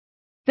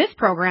This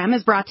program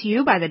is brought to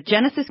you by the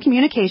Genesis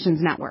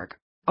Communications Network,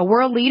 a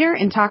world leader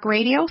in talk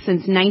radio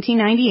since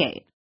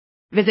 1998.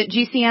 Visit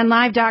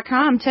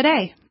GCNlive.com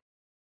today.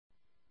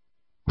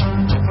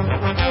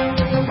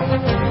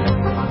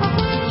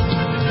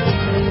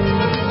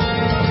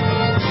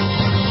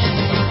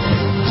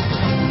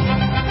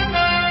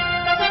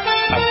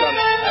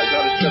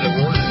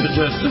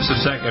 Just a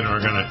second,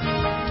 we're going to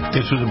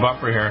get through the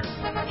bumper here.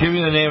 Give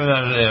me the name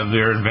of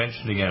their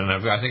invention again. I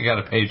think I got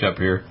a page up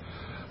here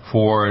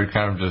for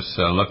kind of just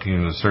looking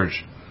in the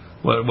search.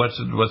 What's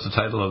the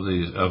title of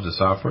the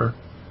software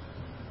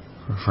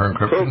for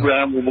encryption?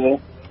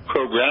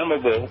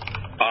 Programmable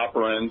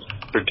operand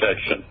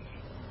protection.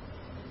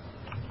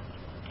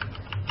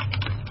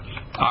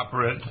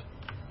 Operand.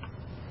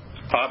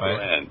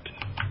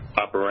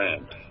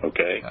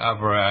 Okay.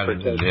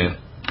 Operand. Yeah.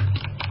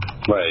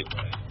 Right.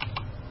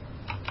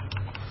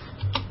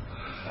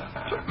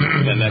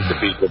 And that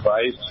could be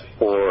device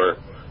or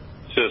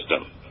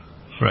system.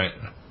 Right.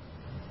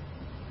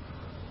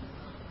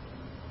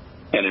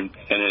 And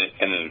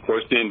of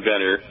course the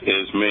inventor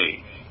is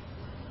me.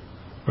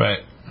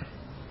 Right.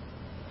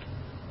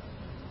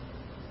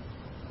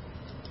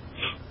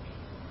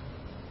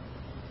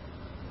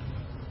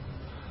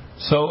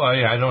 So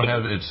I don't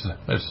have it's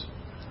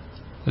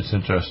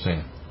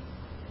interesting.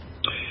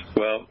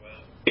 Well,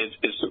 it's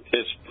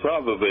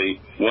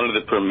probably one of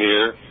the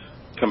premier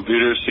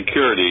computer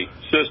security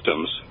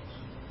systems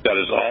that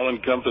is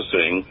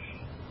all-encompassing,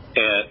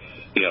 and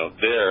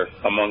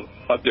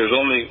there's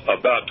only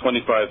about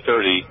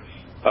 25-30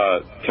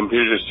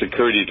 computer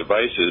security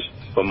devices,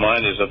 but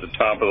mine is at the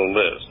top of the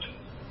list.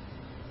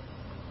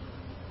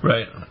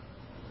 Right.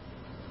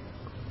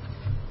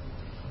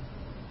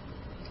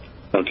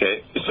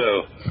 Okay,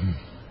 so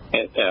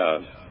and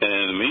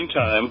in the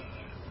meantime,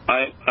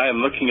 I am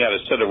looking at a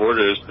set of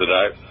orders that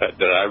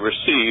I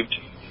received,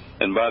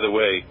 and by the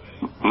way,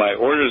 my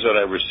orders that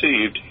I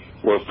received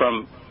were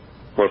from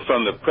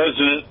the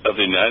President of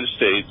the United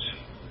States,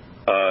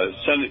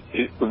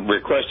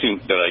 requesting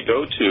that I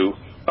go to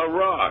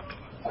Iraq.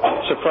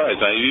 I'm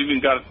surprised. I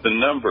even got the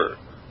number.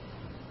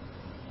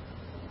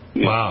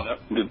 Wow.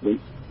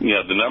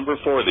 The number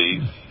for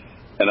these,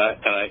 and I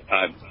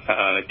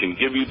can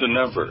give you the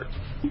number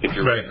if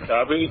you're ready to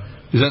copy.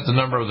 Is that the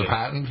number of the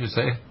patent, you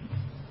say?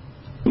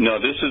 No,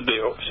 this is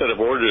the set of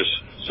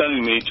orders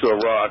sending me to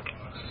Iraq.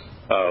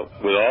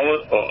 With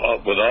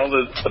all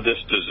this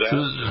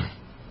disaster.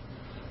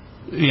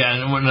 Yeah,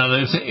 and now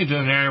they're sending you to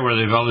an area where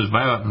they've all these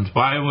bioweapons.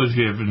 Why would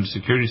you have a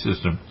security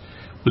system?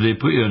 Would they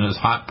put you in this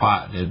hot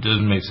pot? It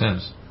doesn't make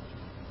sense.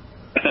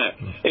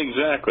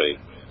 Exactly.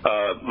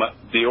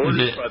 The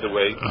orders, by the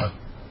way.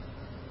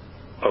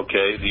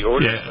 Okay, the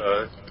orders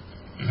are.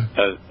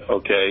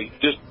 Okay,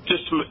 just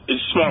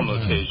small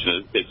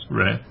notation. It's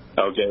right.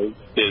 Okay,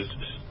 it's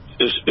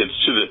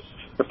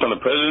from the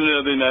President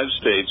of the United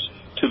States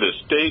to the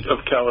State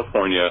of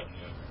California,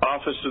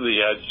 Office of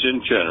the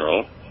Adjutant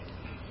General,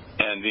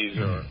 and these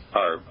are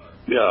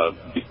the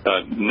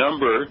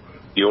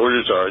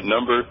orders are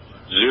number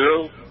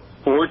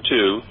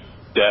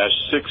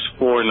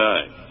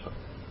 042-649,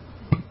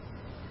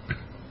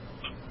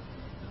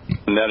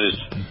 and that is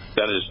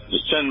to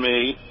send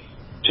me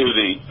to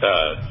the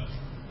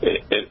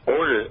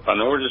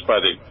orders by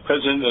the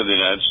President of the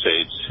United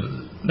States.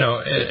 Now,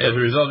 as a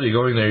result of you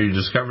going there, you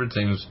discovered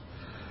things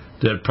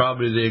that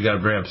probably they got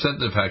very upset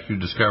at the fact you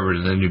discovered,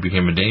 and then you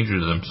became a danger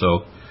to them.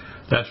 So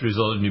that's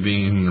resulted in you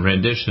being in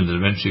rendition that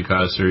eventually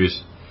caused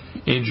serious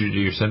injury to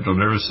your central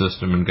nervous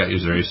system and got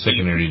you very sick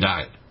and nearly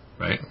died,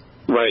 right?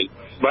 Right.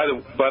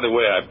 By the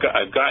way, I've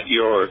got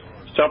your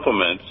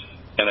supplements,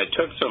 and I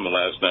took some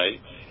last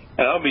night,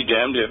 and I'll be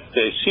damned if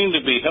they seem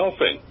to be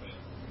helping.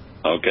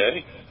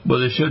 Okay?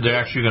 Well, they should. They're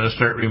actually going to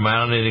start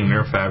remyelinating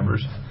nerve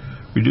fibers,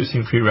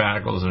 reducing free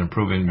radicals, and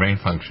improving brain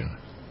function.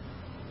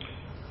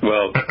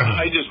 Well,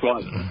 I just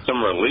want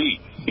some relief,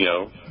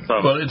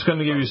 Well, it's going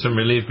to give you some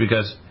relief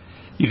because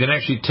you can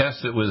actually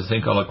test it with a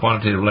thing called a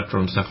quantitative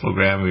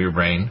electroencephalogram of your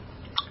brain,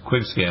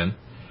 quick scan,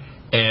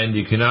 and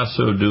you can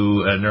also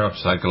do a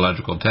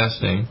neuropsychological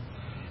testing,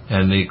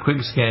 and the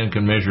quick scan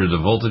can measure the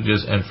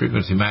voltages and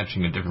frequency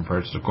matching in different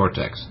parts of the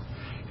cortex.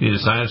 You need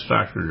a science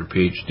doctorate or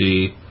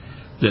PhD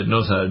that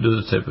knows how to do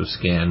this type of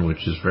scan,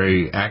 which is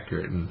very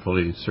accurate and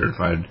fully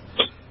certified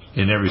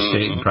in every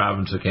state and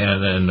province of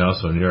Canada and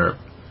also in Europe,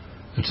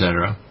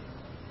 etc.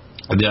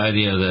 The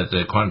idea that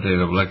the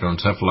quantitative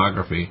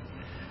electroencephalography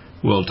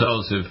will tell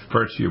us if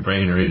parts of your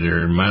brain are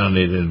either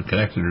myelinated and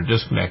connected or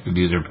disconnected,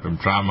 either from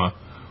trauma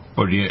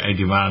or a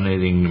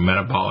demyelinating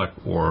metabolic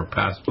or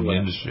pathological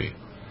injury.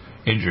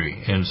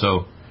 And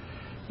so,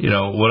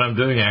 what I'm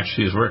doing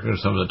actually is working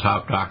with some of the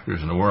top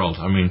doctors in the world.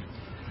 I mean,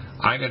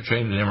 I got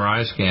trained in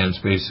MRI scans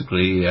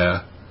basically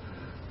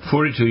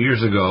 42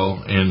 years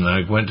ago, and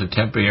I went to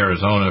Tempe,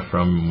 Arizona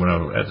from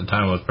at the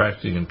time I was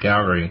practicing in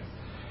Calgary.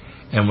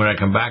 And when I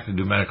come back to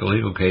do medical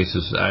legal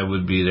cases, I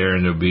would be there,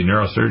 and there would be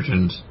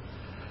neurosurgeons,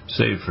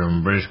 say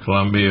from British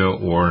Columbia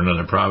or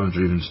another province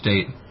or even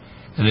state,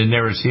 and they'd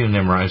never seen an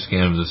MRI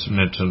scan of the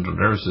central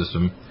nervous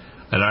system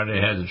and I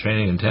already had the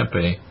training in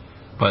Tempe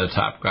by the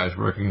top guys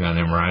working on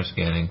MRI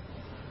scanning,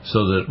 so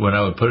that when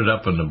I would put it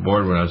up on the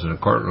board when I was in a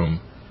courtroom,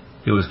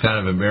 it was kind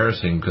of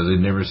embarrassing because they'd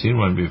never seen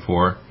one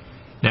before.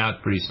 Now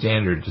it's pretty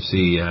standard to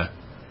see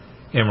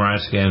MRI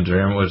scans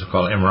or what's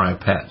called MRI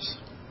PETs,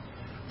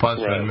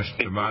 positive emission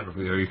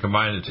tomography, or you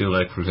combine the two,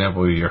 like, for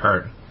example, with your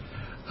heart.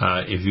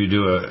 If you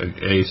do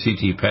a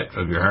CT PET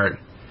of your heart,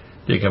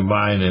 they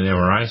combine an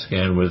MRI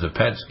scan with a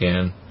PET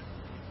scan,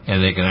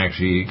 and they can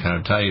actually kind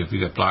of tell you if you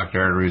got blocked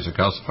arteries or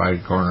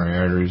calcified coronary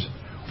arteries,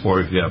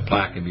 or if you have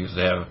plaque, it needs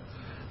to have,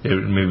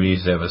 it maybe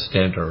needs to have a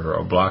stent or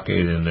a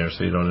blockade in there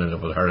so you don't end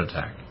up with a heart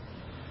attack.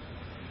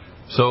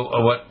 So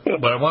what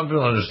I want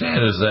people to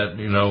understand is that,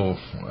 you know,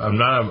 I'm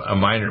not a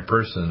minor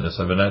person in this.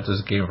 I've been at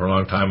this game for a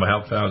long time. I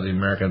helped found the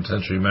American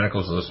Sensory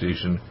Medical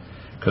Association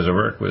because I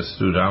worked with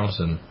Stu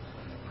Donaldson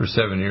for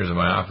 7 years in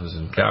my office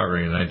in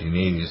Calgary in the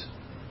 1980s.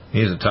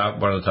 He's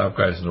one of the top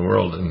guys in the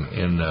world,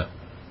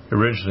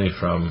 originally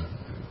from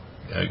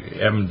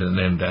Edmonton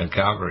and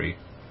Calgary.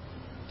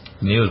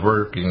 And he was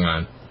working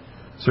on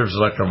surface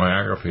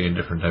electromyography and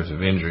different types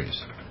of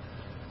injuries,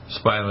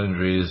 spinal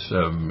injuries,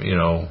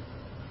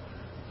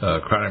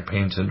 chronic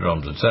pain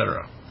syndromes,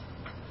 etc.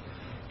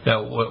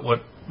 Now,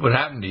 what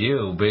happened to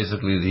you?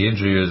 Basically, the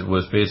injury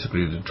was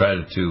basically to try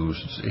to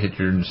hit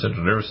your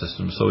central nervous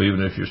system. So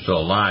even if you're still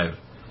alive,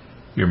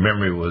 your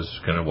memory was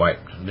kind of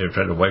wiped. They were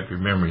trying to wipe your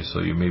memory so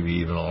you may be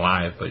even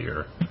alive, but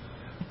you're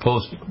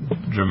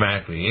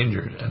post-dramatically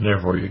injured, and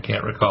therefore you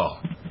can't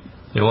recall.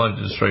 They wanted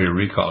to destroy your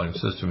recalling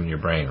system in your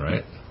brain,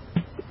 right?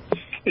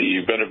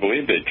 You better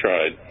believe they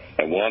tried.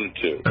 I wanted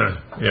to.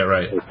 Yeah,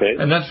 right. Okay.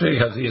 And that's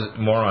because these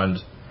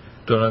morons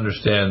don't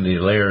understand the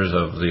layers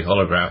of the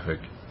holographic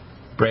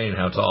brain,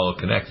 how it's all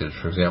connected.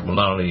 For example,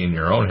 not only in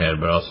your own head,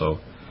 but also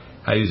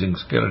how using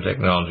scalar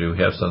technology we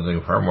have something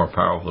far more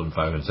powerful than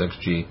 5 and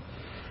 6G,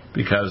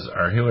 because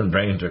our human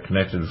brains are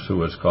connected to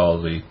what's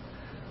called the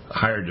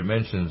higher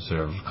dimensions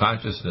of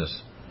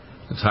consciousness.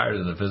 It's higher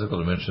than the physical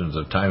dimensions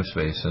of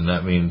time-space, and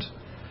that means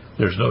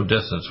there's no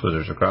distance,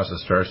 whether it's across the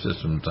star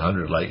system, it's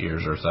 100 light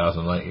years or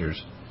 1,000 light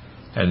years.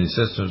 And these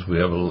systems, we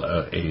have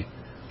a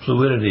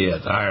fluidity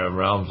at the higher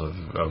realms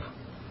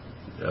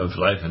of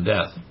life and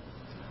death,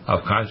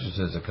 of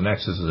consciousness that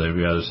connects us with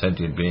every other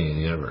sentient being in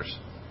the universe.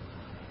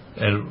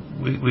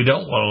 And we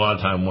don't a lot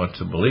of time want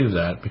to believe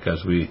that,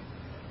 because we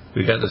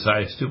got this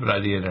stupid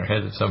idea in our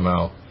head that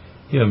somehow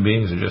human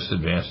beings are just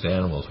advanced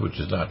animals, which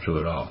is not true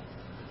at all.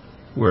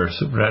 We're a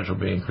supernatural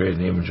being created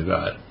in the image of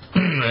God.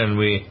 And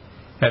we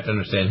have to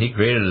understand He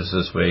created us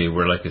this way.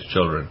 We're like His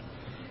children.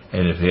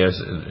 And if He has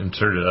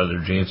inserted other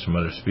genes from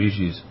other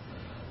species,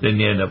 then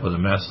you end up with a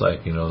mess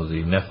like, the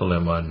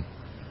Nephilim on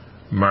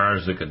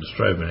Mars that got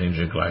destroyed by an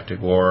ancient galactic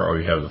war, or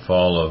you have the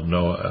fall of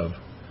Noah,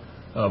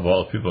 of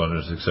all the people on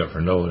this except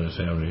for Noah and his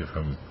family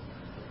from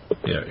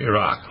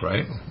Iraq,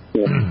 right?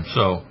 Yeah.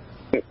 So.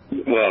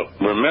 Well,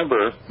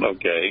 remember,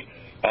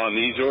 on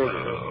these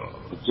orders,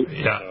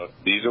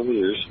 these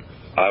orders,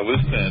 I was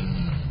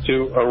sent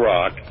to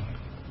Iraq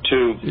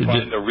to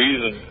find the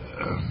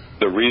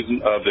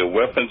reason of the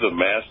weapons of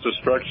mass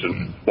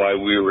destruction, why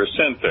we were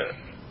sent there.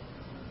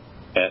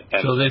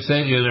 And so they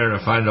sent you there to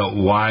find out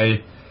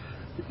why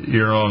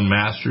your own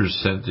masters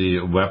sent the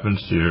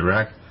weapons to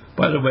Iraq.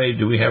 By the way,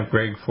 do we have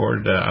Greg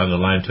Ford on the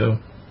line too?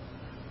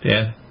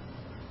 Dan?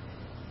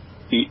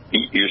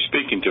 You're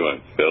speaking to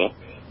him, Bill.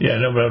 Yeah,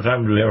 no, but I'm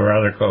talking to our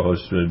other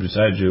co-host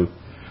besides you,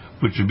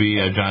 which would be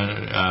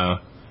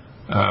John.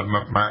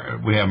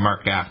 Mark, we have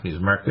Mark Gaffney. Is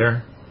Mark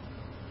there?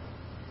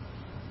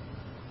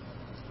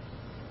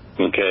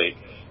 Okay.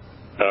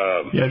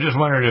 Yeah, just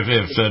wondered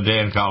if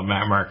Dan called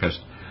Matt Marcus.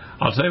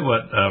 I'll tell you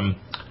what,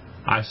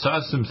 I saw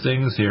some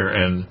things here,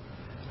 and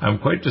I'm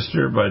quite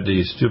disturbed by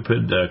the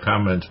stupid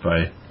comments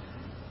by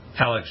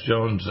Alex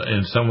Jones,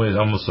 in some ways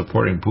almost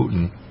supporting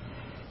Putin,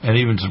 and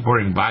even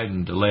supporting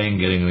Biden delaying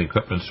getting the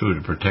equipment through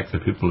to protect the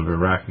people of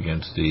Iraq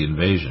against the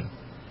invasion.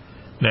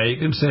 Now, you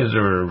can say that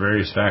there were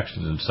various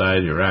factions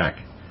inside Iraq,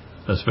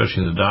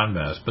 especially in the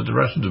Donbass, but the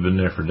Russians have been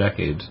there for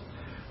decades,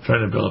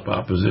 trying to build up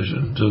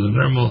opposition to the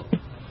normal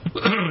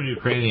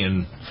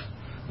Ukrainian,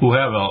 who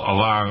have a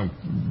long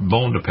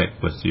bone to pick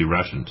with the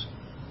Russians,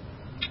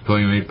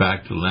 going right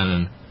back to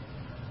Lenin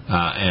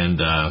and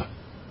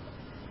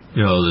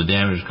the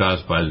damage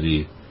caused by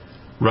the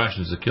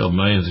Russians that killed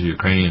millions of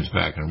Ukrainians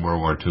back in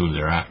World War II and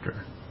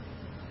thereafter.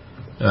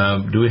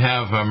 Do we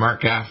have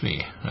Mark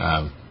Gaffney?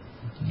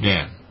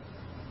 Dan?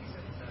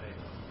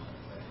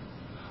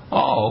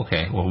 Oh,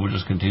 okay. Well, we'll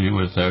just continue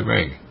with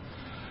Greg.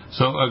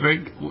 So,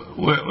 Greg,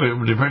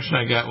 the impression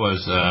I got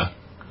was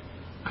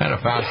kind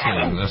of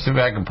fascinating. Let's see if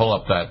I can pull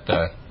up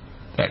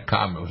that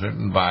comment. It was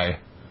written by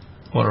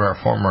one of our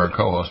former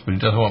co-hosts, but he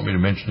doesn't want me to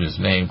mention his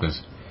name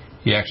because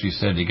he actually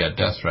said he got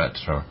death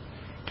threats for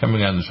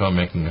coming on the show and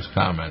making his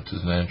comments.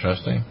 Isn't that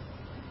interesting?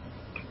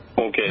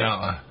 Okay.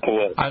 Now,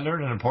 I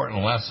learned an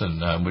important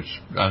lesson,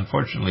 which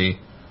unfortunately,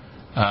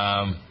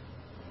 that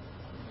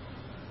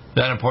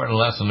important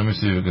lesson, let me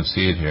see if we can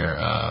see it here,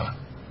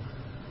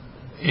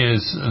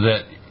 is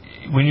that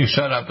when you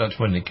shut up, that's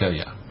when they kill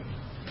you.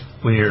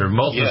 when your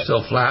mouth is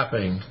still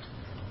flapping,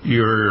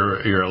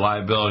 your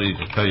liability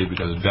to tell you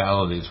because it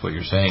validates what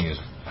you're saying is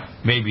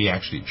maybe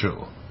actually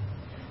true.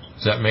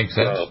 Does that make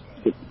sense?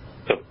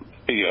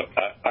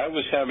 I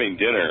was having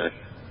dinner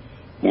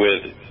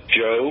with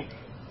Joe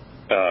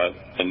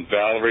and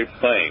Valerie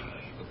Plame.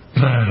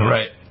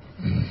 Right.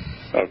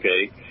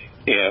 Okay.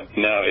 Yeah.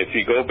 Now, if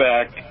you go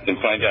back and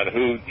find out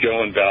who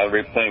Joe and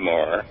Valerie Plame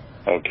are,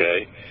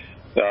 okay,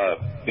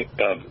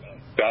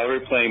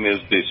 Valerie Plame is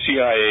the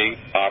CIA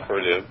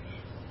operative,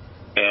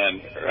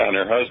 and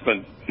her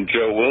husband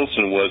Joe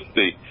Wilson was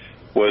the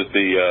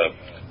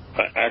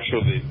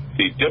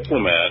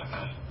diplomat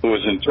who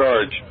was in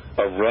charge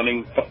of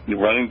running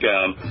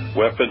down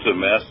weapons of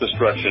mass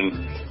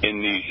destruction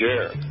in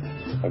Niger,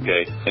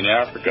 okay, in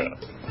Africa.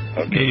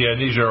 Okay. Yeah,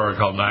 Niger, or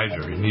called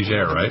Niger,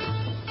 right?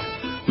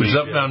 Which is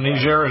up now.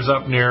 Niger is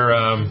up near.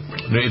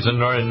 It's in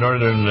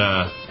northern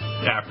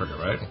Africa,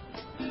 right?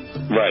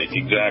 Right,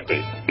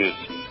 exactly. It's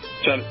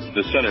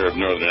the center of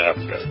northern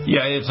Africa.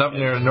 Yeah, it's up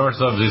near north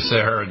of the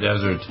Sahara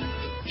Desert,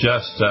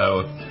 just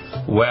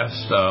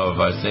west of,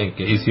 I think,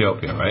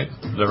 Ethiopia, right?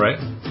 Is that right?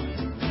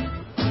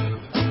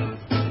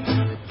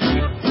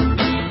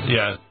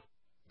 Yeah.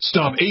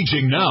 Stop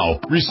aging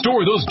now.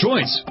 Restore those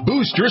joints.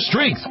 Boost your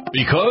strength.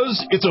 Because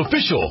it's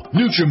official.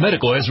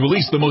 NutriMedical has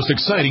released the most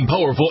exciting,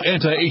 powerful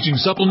anti-aging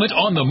supplement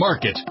on the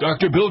market.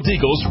 Dr. Bill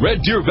Deagle's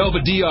Red Deer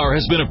Velvet DR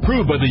has been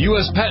approved by the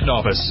U.S. Patent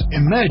Office.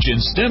 Imagine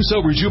stem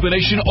cell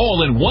rejuvenation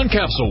all in one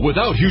capsule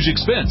without huge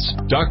expense.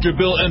 Dr.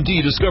 Bill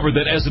MD discovered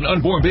that as an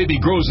unborn baby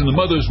grows in the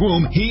mother's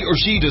womb, he or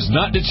she does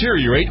not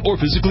deteriorate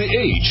or physically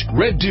age.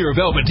 Red Deer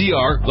Velvet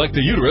DR, like the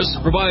uterus,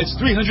 provides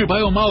 300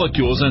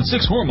 biomolecules and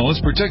 6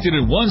 hormones protected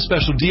in one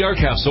special DR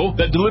capsule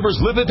that delivers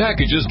lipid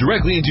packages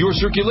directly into your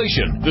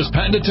circulation. This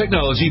patented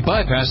technology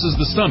bypasses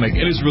the stomach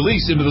and is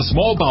released into the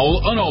small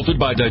bowel unaltered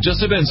by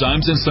digestive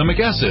enzymes and stomach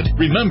acid.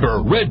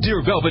 Remember, Red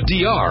Deer Velvet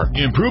DR.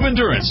 Improve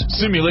endurance,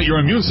 stimulate your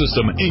immune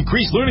system,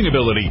 increase learning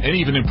ability, and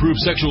even improve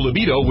sexual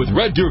libido with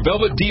Red Deer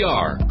Velvet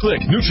DR.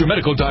 Click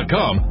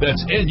NutriMedical.com.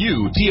 That's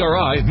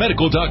NUTRI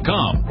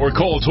Medical.com. Or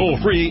call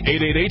toll-free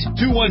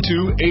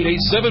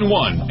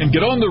 888-212-8871 and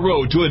get on the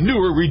road to a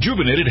newer,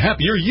 rejuvenated,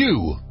 happier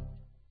you.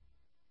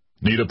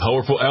 Need a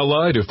powerful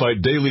ally to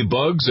fight daily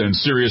bugs and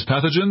serious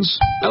pathogens?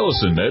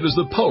 AllicinMed is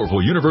the powerful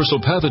universal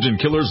pathogen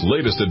killer's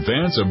latest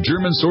advance of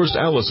German-sourced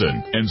allicin,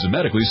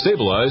 enzymatically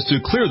stabilized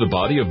to clear the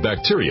body of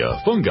bacteria,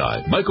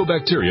 fungi,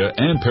 mycobacteria,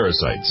 and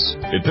parasites.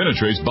 It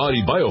penetrates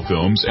body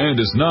biofilms and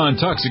is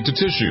non-toxic to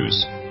tissues.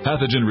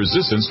 Pathogen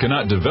resistance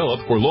cannot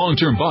develop for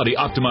long-term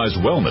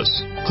body-optimized wellness.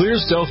 Clear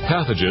stealth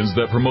pathogens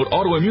that promote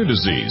autoimmune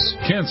disease,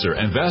 cancer,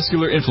 and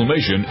vascular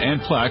inflammation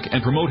and plaque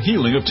and promote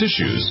healing of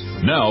tissues.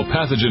 Now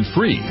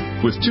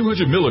pathogen-free. With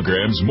 200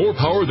 milligrams more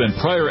power than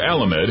prior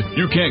Alamed,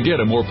 you can't get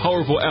a more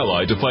powerful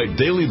ally to fight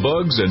daily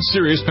bugs and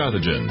serious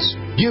pathogens.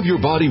 Give your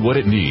body what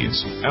it needs.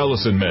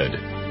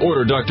 AllicinMed.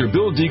 Order Dr.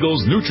 Bill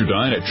Deagle's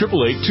Nutridyne at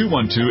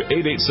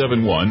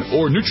 888-212-8871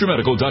 or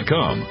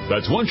NutriMedical.com.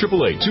 That's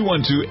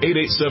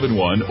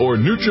 1-888-212-8871 or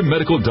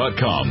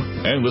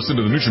NutriMedical.com. And listen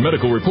to the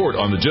NutriMedical Report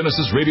on the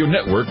Genesis Radio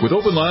Network with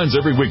open lines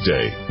every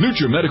weekday.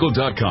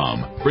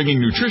 NutriMedical.com, bringing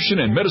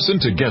nutrition and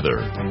medicine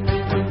together.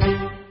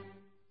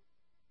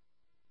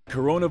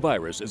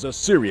 Coronavirus is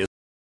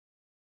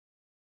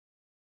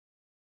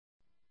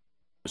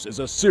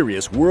a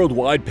serious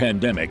worldwide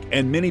pandemic,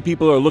 and many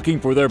people are looking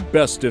for their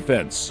best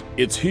defense.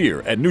 It's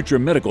here at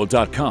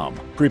NutriMedical.com.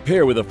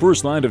 Prepare with a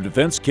first line of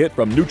defense kit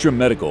from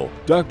NutriMedical.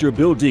 Dr.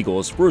 Bill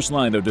Deagle's first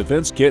line of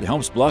defense kit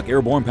helps block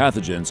airborne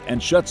pathogens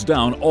and shuts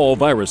down all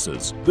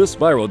viruses. This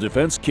viral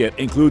defense kit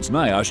includes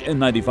NIOSH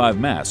N95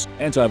 masks,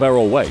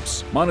 antiviral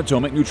wipes,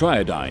 monatomic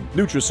Nutriodine,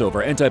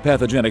 Nutrisilver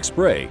antipathogenic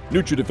spray,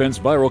 NutriDefense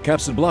viral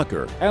capsid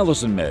blocker,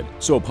 AllicinMed,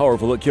 so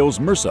powerful it kills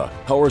MRSA,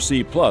 Power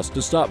C Plus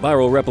to stop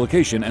viral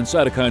replication and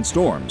cytokine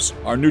storms.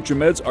 Our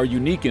NutriMeds are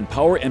unique in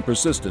power and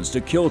persistence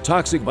to kill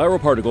toxic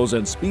viral particles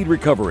and speed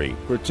recovery.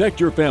 Protect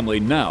your family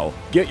now.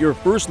 Get your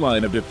first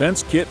line of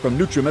defense kit from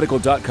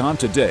NutriMedical.com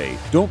today.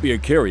 Don't be a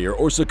carrier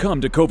or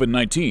succumb to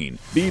COVID-19.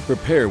 Be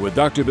prepared with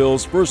Dr.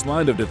 Bill's first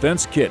line of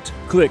defense kit.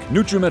 Click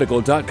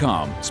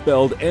NutriMedical.com,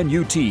 spelled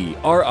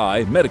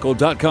N-U-T-R-I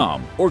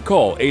Medical.com, or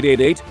call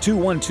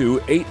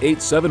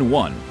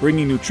 888-212-8871,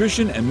 bringing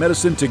nutrition and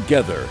medicine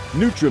together.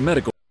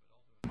 NutriMedical.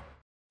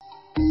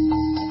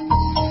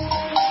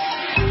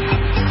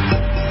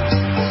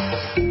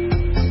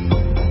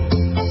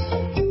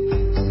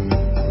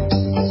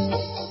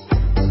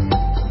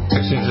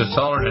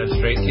 Taller had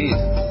straight teeth,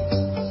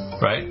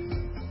 right?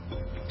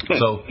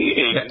 So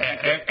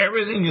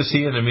everything you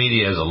see in the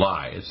media is a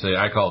lie.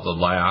 I call it the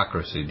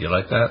liocracy. Do you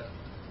like that?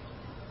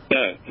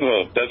 Yeah,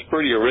 well, that's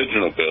pretty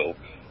original, Bill.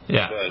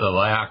 Yeah, the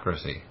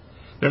liocracy.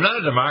 They're not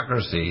a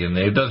democracy, and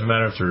it doesn't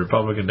matter if it's a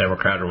Republican,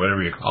 Democrat, or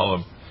whatever you call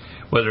them,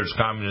 whether it's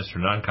communist or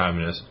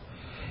non-communist.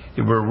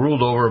 We're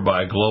ruled over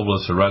by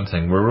globalists who run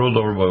things. We're ruled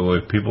over by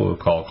what people would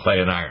call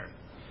clay and iron.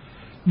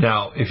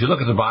 Now, if you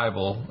look at the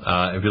Bible,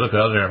 if you look at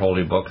other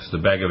holy books, the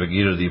Bhagavad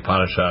Gita, the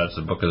Upanishads,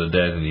 the Book of the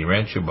Dead, and the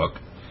Urantia book,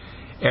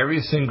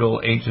 every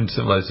single ancient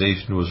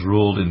civilization was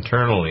ruled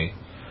internally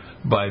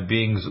by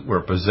beings that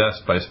were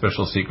possessed by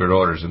special secret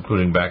orders,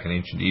 including back in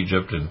ancient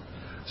Egypt and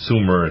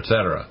Sumer,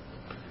 etc.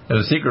 And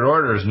the secret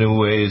orders knew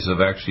ways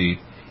of actually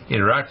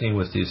interacting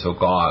with these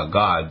so-called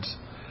gods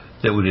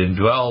that would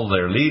indwell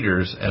their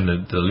leaders, and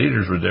the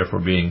leaders were therefore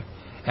being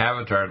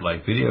avatared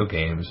like video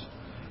games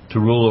to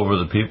rule over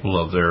the people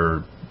of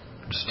their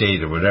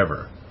state or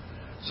whatever.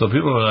 So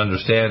people don't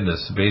understand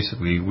this.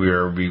 Basically, we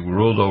are being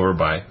ruled over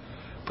by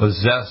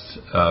possessed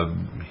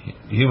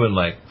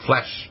human-like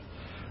flesh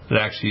that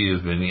actually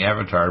has been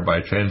avatared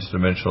by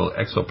transdimensional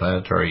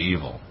exoplanetary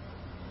evil.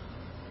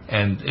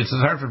 And it's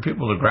hard for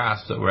people to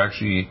grasp that we're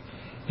actually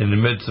in the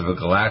midst of a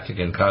galactic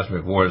and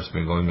cosmic war that's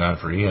been going on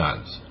for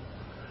eons.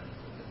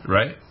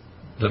 Right?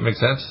 Does that make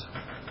sense?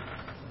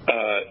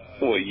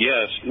 Well,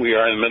 yes, we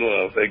are in the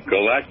middle of a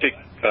galactic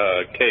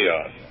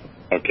chaos.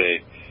 Okay,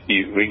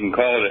 we can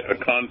call it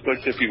a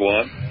conflict if you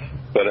want,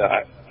 but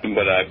I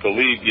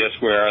believe, yes,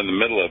 we are in the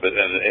middle of it,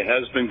 and it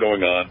has been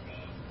going on.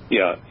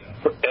 Yeah,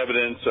 for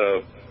evidence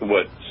of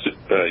what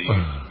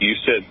you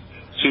said,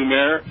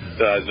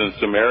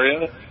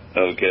 Sumeria.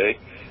 Okay,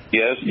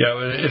 yes. Yeah,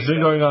 it's been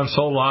going on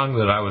so long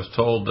that I was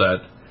told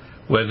that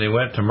when they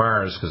went to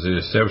Mars, because they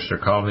established their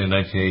colony in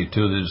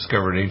 1982, they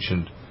discovered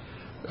ancient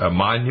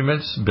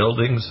monuments,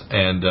 buildings,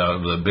 and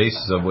the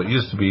basis of what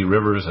used to be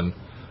rivers and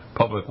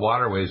public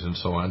waterways and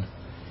so on.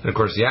 And of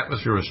course, the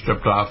atmosphere was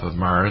stripped off of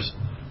Mars,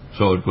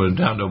 so it went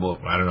down to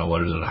about, I don't know,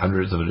 what is it,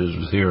 hundreds of it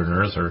is here on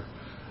Earth, or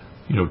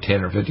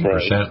 10 or 50%.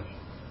 Right.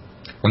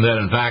 And then,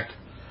 in fact,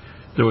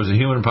 there was a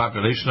human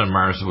population on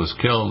Mars that was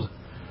killed.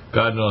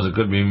 God knows, it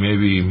could be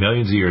maybe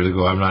millions of years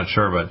ago, I'm not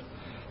sure, but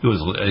it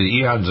was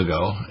eons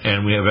ago,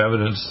 and we have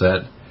evidence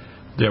that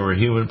there were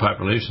human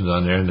populations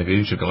on there, and the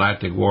ancient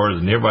galactic war,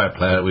 the nearby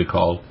planet we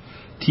called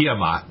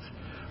Tiamat,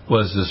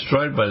 was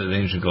destroyed by the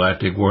ancient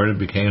galactic war, and it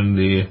became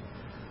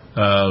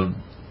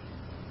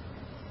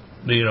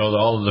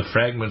all of the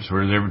fragments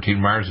were there between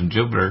Mars and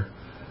Jupiter.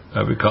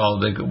 What do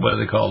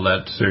they call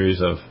that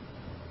series of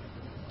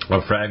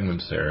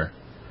fragments there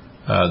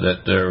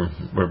that there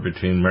were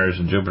between Mars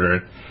and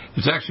Jupiter?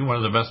 It's actually one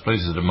of the best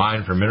places to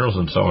mine for minerals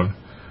and so on,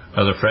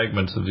 are the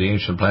fragments of the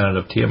ancient planet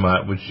of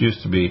Tiamat, which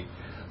used to be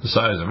the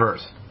size of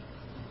Earth.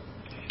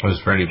 It was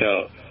fairly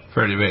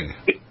big.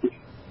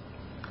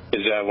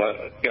 Is that what?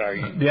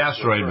 The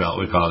asteroid belt,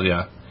 we call it,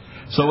 yeah.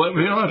 So what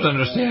we don't have to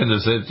understand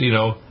is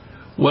that,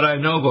 what I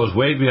know goes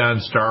way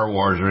beyond Star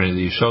Wars or any of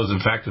these shows. In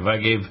fact, if I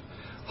gave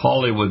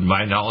Hollywood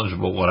my knowledge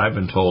about what I've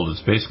been told at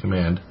Space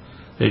Command,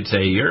 they'd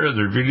say, you're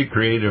either really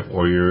creative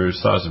or you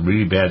saw some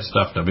really bad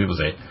stuff. Now people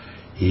say,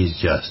 he's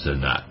just a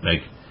nut.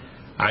 Like,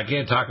 I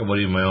can't talk about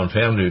even my own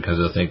family because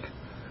I think,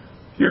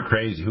 you're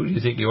crazy. Who do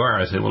you think you are?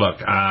 I say, well, look,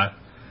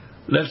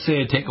 let's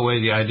say I take away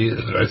the idea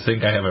that I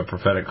think I have a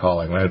prophetic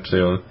calling. Let's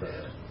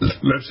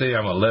say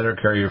I'm a letter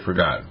carrier for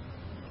God.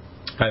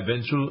 I've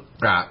been through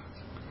crap.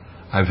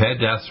 I've had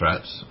death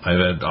threats. I've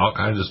had all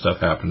kinds of stuff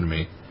happen to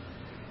me.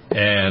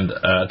 And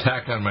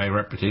attack on my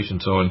reputation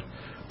and so on.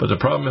 But the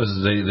problem is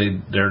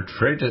they're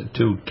afraid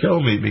to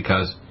kill me,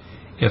 because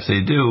if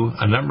they do,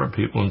 a number of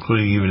people,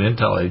 including even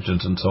intel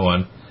agents and so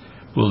on,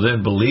 will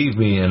then believe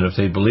me, and if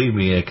they believe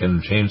me, it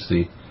can change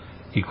the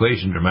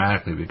equation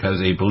dramatically, because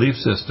a belief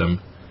system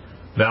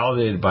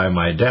validated by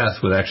my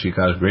death would actually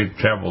cause great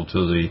trouble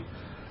to the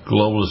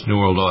globalist New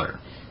World Order.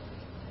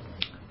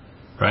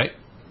 Right?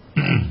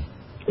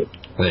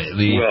 Well,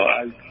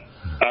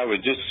 I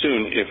would just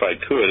soon, if I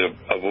could,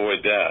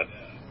 avoid that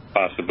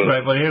possibility.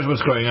 Right, but here's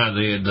what's going on.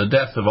 The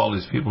death of all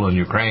these people in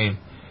Ukraine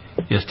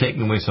is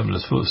taking away some of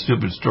the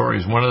stupid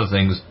stories. One of the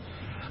things,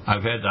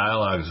 I've had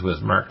dialogues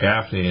with Mark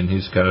Gaffney, and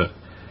he's kind of,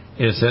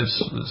 in a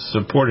sense,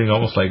 supporting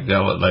almost like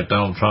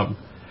Donald Trump,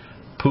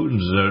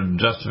 Putin's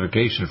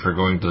justification for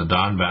going to the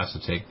Donbass to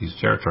take these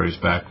territories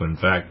back, when in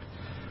fact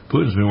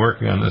Putin's been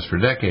working on this for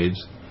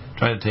decades,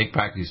 trying to take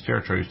back these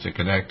territories to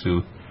connect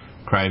to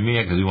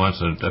Crimea, because he wants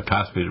a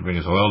pathway to bring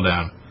his oil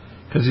down,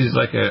 because he's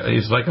like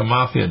a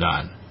mafia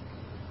don.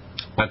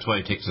 That's why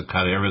he takes a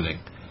cut of everything.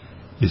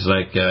 He's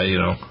like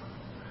the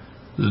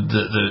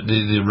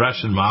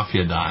Russian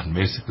mafia don,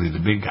 basically the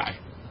big guy.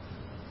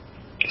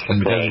 And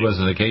because he was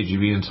in the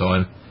KGB and so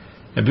on,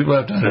 and people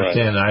have to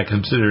understand that I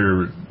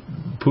consider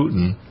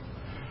Putin,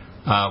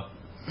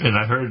 and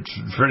I've heard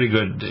pretty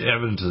good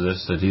evidence of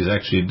this, that he's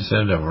actually a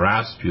descendant of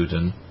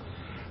Rasputin,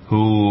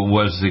 who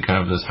was the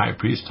kind of this high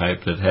priest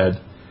type that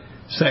had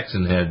sex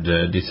and had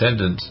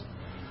descendants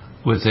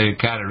with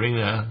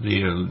Katerina,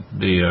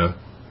 the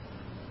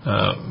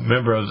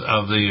member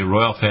of the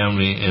royal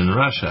family in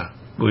Russia,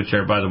 which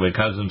are, by the way,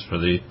 cousins for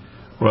the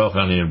royal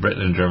family in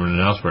Britain and Germany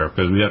and elsewhere,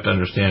 because we have to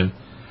understand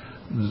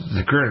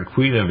the current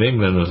Queen of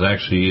England was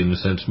actually, in a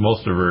sense,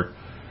 most of her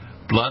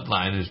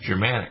bloodline is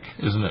Germanic,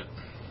 isn't it?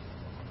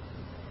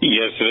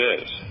 Yes,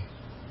 it is.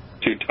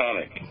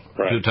 Teutonic,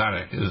 right?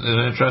 Teutonic. Isn't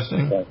it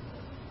interesting?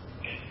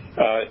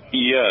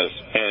 Yes,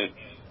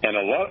 and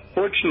a lot.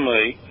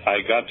 Fortunately,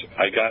 I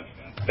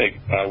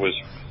was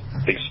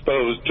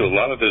exposed to a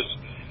lot of this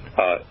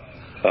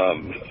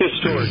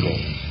historical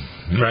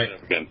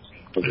significance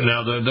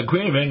Now, the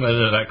Queen of England,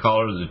 that I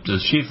call her the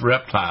chief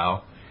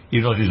reptile,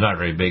 even though she's not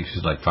very big,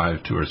 she's like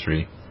 5'2" or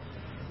 3",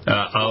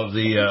 of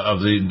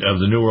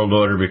the New World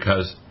Order,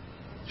 because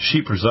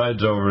she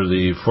presides over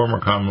the former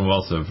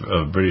Commonwealth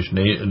of British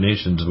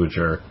nations, which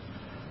are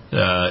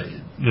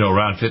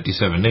around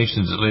 57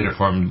 nations that later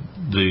formed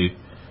the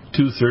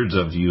 2/3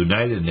 of the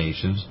United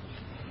Nations.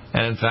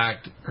 And in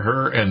fact,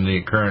 her and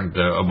the current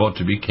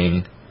about-to-be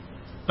king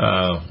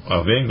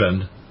of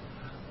England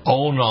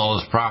own all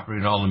this property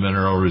and all the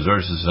mineral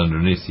resources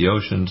underneath the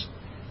oceans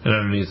and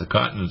underneath the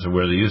continents,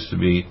 where they used to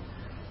be,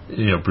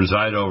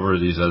 preside over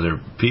these other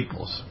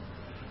peoples.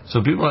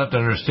 So people have to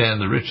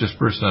understand the richest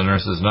person on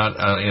earth is not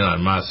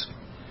Elon Musk.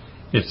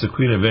 It's the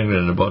Queen of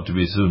England and about to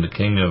be soon the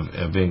King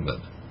of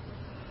England.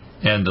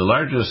 And the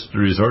largest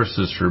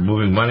resources for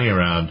moving money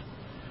around,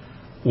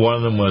 one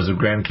of them was the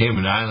Grand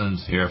Cayman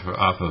Islands here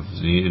off of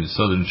the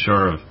southern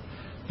shore of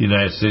the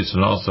United States,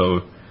 and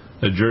also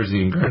the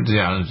Jersey and Guernsey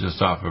Islands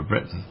just off of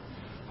Britain,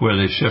 where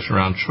they shift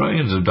around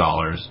trillions of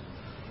dollars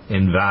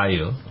in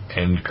value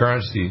and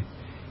currency.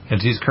 And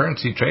it's these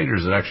currency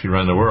traders that actually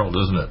run the world,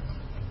 isn't it?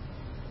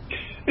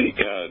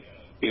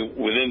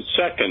 Within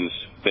seconds,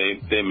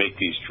 they make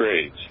these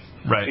trades.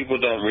 Right. People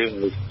don't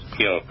realize,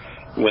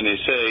 when they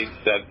say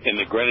that in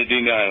the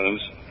Grenadine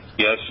Islands,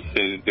 yes,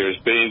 there's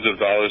billions of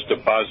dollars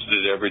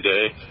deposited every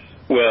day.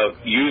 Well,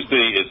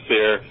 usually it's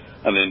there,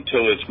 and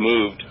until it's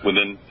moved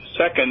within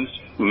seconds,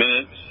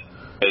 minutes,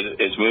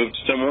 it's moved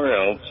somewhere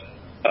else,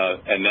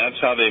 and that's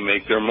how they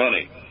make their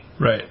money.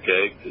 Right.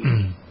 Okay?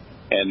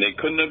 And they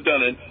couldn't have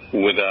done it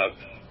without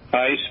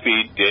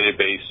high-speed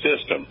database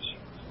systems,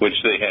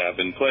 which they have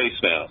in place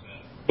now.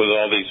 With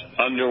all these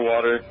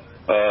underwater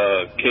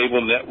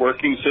cable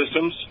networking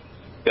systems,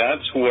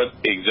 that's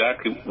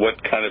exactly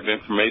what kind of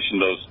information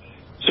those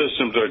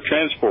systems are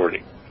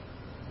transporting.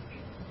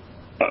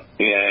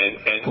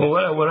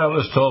 Well, what I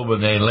was told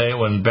when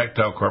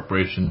Bechtel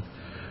Corporation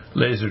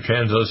lays their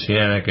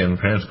transoceanic and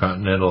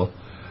transcontinental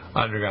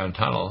underground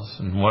tunnels,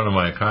 and one of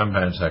my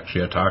compounds,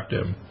 actually, I talked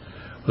to him,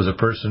 was a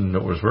person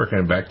that was working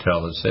at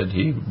Bechtel that said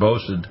he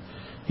boasted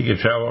he could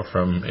travel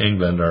from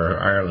England or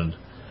Ireland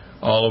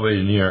all the way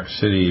to New York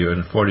City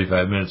in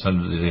 45 minutes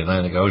under the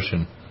Atlantic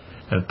Ocean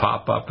and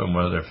pop up in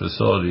one of their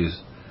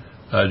facilities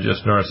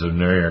just north of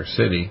New York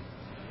City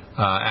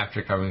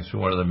after coming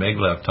through one of the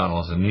maglev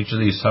tunnels. And each of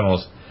these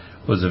tunnels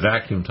was a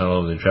vacuum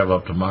tunnel. They travel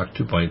up to Mach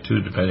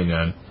 2.2 depending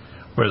on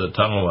where the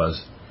tunnel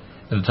was.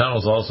 And the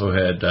tunnels also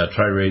had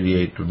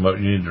tri-radiate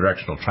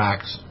unidirectional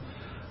tracks,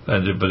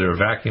 but they were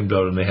vacuum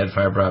built and they had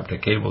fiber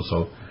optic cables,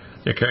 so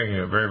they're carrying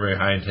a very, very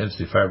high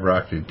intensity fiber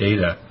optic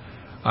data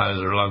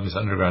along these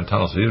underground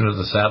tunnels. So even if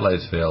the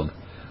satellites failed,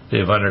 they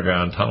have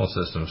underground tunnel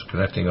systems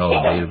connecting all the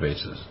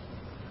databases.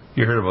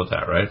 You heard about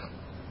that, right?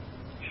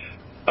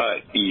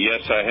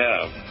 Yes, I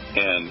have.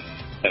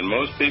 And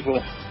most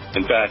people,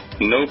 in fact,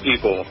 no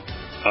people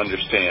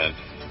understand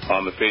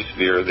on the face of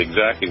the earth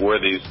exactly where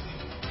these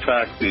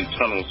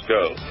tunnels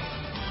go.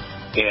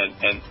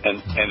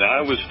 And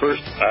I was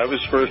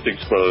first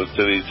exposed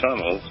to these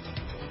tunnels.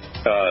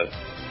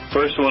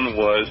 First one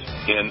was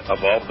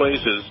of all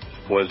places,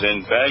 was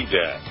in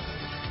Baghdad.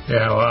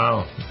 Yeah,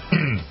 wow.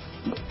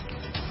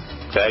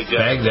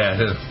 Baghdad,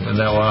 isn't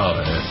that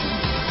wild?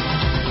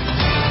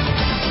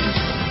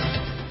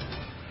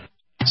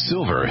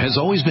 Silver has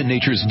always been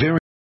nature's very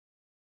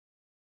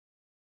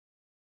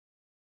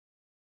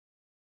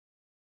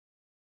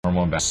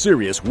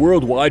serious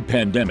worldwide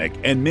pandemic,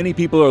 and many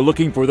people are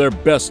looking for their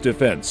best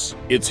defense.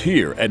 It's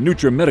here at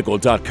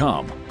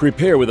NUTRIMEDICAL.com.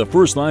 Prepare with a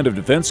first line of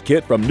defense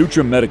kit from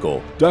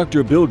NUTRIMEDICAL.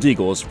 Dr. Bill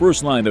Deagle's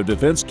first line of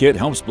defense kit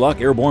helps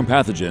block airborne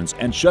pathogens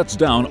and shuts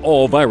down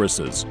all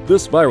viruses.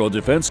 This viral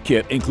defense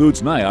kit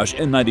includes NIOSH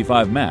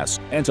N95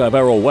 mask,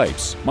 antiviral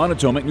wipes,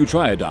 monatomic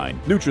nutriodine,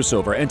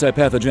 NutriSilver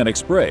antipathogenic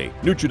spray,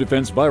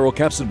 NutriDefense viral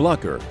capsid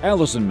blocker,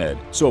 Allison Med,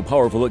 so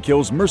powerful it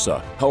kills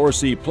MRSA, Power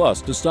C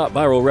Plus to stop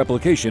viral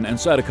replication and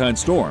cytokine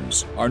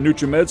storms. Our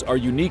NutriMeds are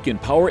unique in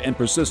power and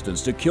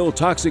persistence to kill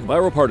toxic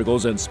viral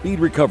particles and speed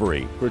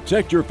recovery.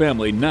 Protect your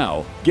family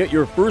now. Get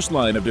your first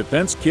line of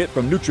defense kit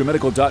from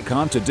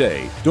NutriMedical.com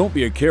today. Don't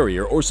be a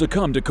carrier or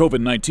succumb to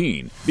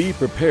COVID-19. Be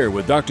prepared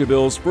with Dr.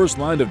 Bill's first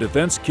line of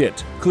defense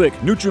kit. Click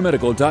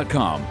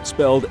NutriMedical.com,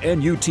 spelled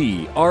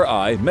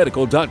NUTRI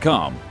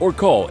medical.com, or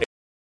call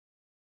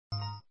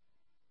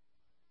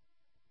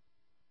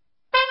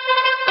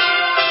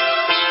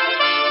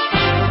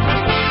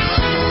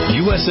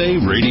USA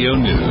Radio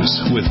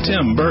News with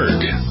Tim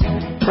Berg.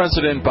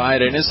 President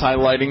Biden is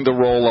highlighting the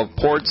role of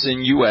ports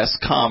in U.S.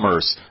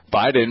 commerce.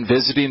 Biden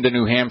visiting the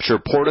New Hampshire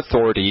Port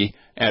Authority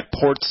at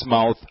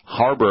Portsmouth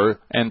Harbor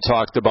and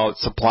talked about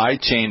supply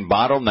chain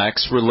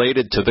bottlenecks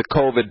related to the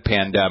COVID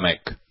pandemic.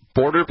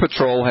 Border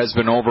Patrol has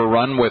been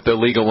overrun with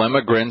illegal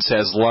immigrants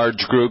as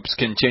large groups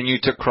continue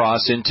to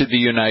cross into the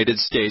United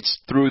States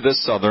through the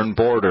southern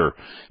border.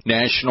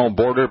 National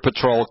Border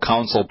Patrol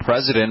Council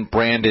President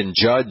Brandon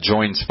Judd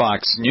joins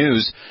Fox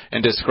News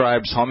and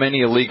describes how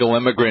many illegal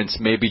immigrants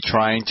may be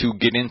trying to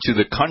get into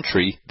the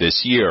country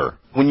this year.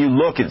 When you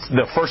look at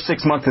the first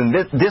 6 months in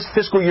this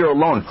fiscal year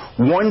alone,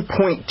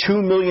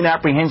 1.2 million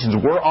apprehensions.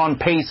 We're on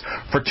pace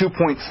for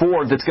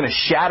 2.4. That's going to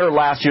shatter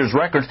last year's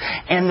records.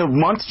 And the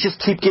months just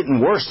keep getting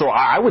worse. So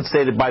I would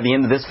say that by the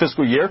end of this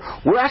fiscal year,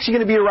 we're actually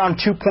going to be around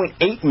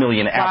 2.8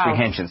 million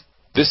apprehensions.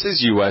 This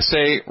is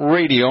USA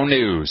Radio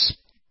News.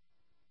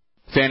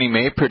 Fannie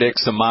Mae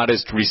predicts a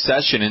modest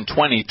recession in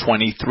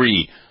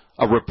 2023.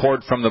 A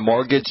report from the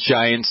mortgage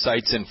giant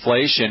cites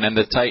inflation and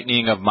the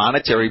tightening of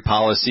monetary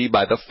policy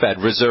by the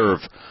Fed Reserve.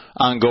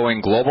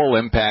 Ongoing global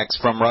impacts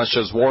from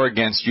Russia's war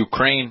against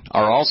Ukraine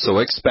are also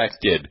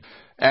expected.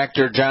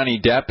 Actor Johnny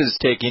Depp is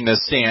taking the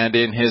stand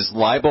in his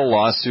libel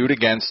lawsuit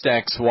against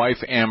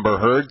ex-wife Amber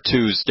Heard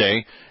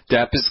Tuesday.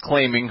 Depp is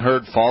claiming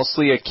Heard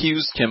falsely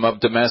accused him of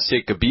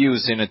domestic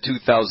abuse in a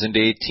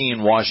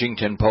 2018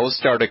 Washington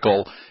Post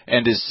article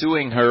and is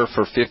suing her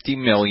for $50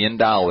 million.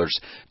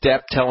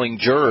 Depp telling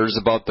jurors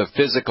about the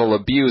physical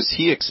abuse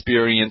he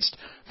experienced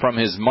from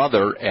his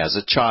mother as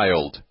a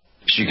child.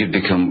 She could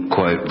become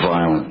quite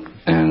violent,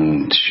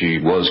 and she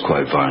was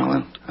quite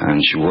violent,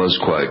 and she was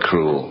quite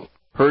cruel.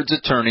 Heard's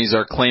attorneys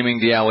are claiming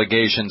the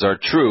allegations are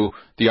true.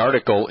 The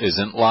article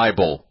isn't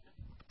libel.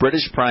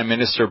 British Prime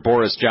Minister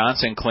Boris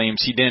Johnson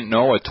claims he didn't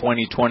know a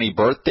 2020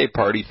 birthday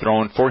party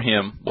thrown for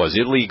him was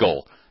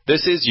illegal.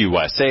 This is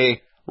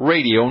USA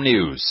Radio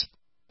News.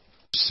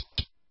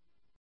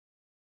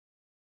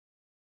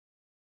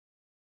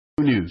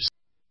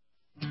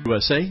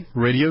 USA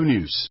Radio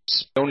News.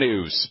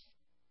 News.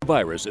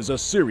 Virus is a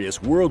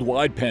serious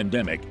worldwide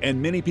pandemic,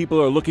 and many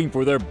people are looking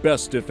for their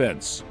best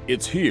defense.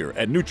 It's here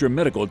at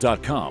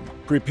NUTRIMEDICAL.com.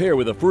 Prepare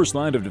with a first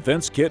line of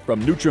defense kit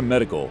from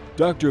NUTRIMEDICAL.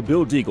 Dr.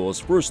 Bill Deagle's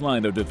first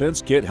line of defense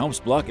kit helps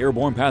block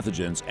airborne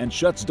pathogens and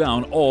shuts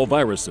down all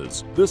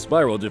viruses. This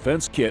viral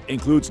defense kit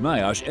includes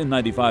NIOSH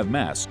N95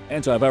 masks,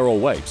 antiviral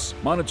wipes,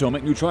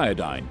 monatomic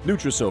nutriodine,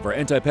 Nutrisilver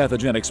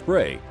antipathogenic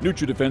spray,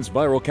 NutriDefense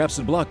viral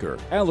capsid blocker,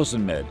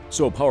 Allison Med,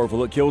 so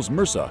powerful it kills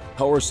MRSA,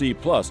 Power C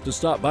Plus to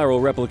stop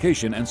viral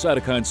replication and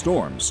cytokine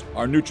storms.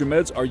 Our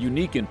NutriMeds are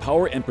unique in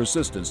power and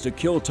persistence to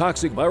kill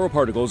toxic viral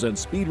particles and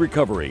speed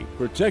recovery.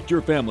 Protect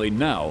your family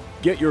now.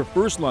 Get your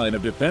first line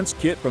of defense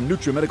kit from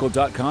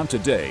NutriMedical.com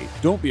today.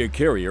 Don't be a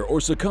carrier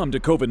or succumb to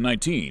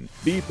COVID-19.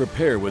 Be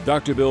prepared with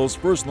Dr. Bill's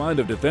first line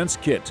of defense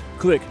kit.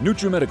 Click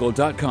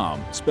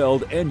NutriMedical.com,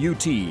 spelled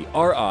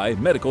N-U-T-R-I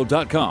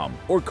medical.com,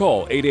 or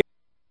call 88.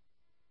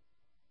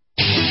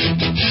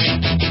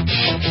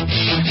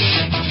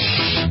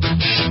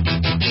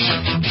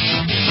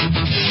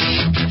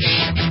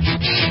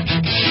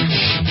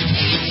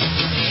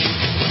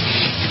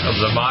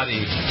 The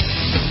Mahdi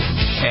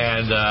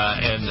and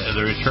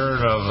the return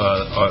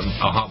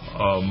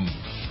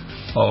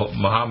of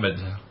Muhammad,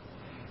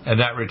 and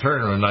that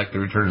return, unlike the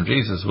return of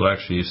Jesus, will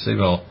actually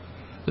signal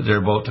that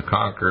they're about to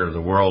conquer the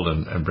world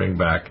and bring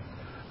back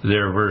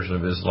their version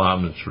of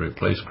Islam that's to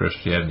replace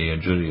Christianity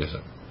and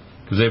Judaism,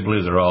 because they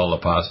believe they're all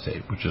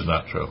apostate, which is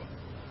not true.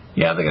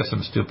 Yeah, they got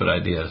some stupid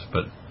ideas,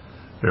 but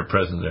they're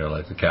present there,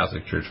 like the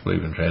Catholic Church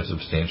believe in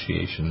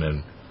transubstantiation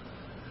and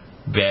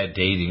bad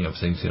dating of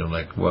things,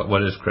 like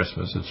what is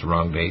Christmas? It's the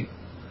wrong date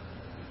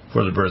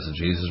for the birth of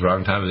Jesus,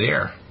 wrong time of the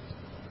year.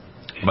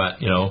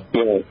 But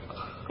Well,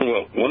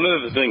 one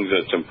of the things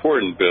that's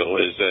important, Bill,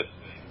 is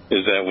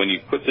that when you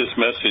put this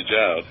message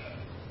out,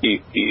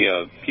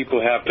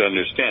 people have to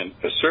understand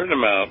a certain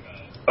amount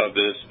of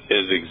this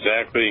is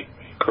exactly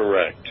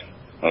correct.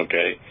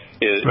 Okay,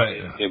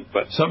 right.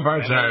 But some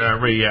parts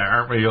aren't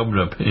really open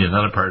to opinion.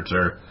 Other parts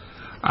are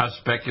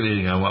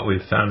speculating on what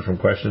we've found from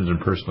questions and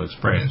personal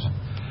experience.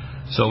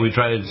 So we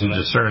try to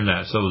discern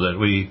that so that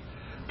we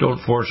don't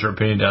force our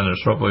opinion down their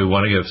throat, but we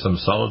want to give some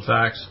solid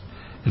facts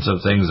and some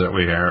things that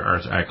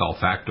I call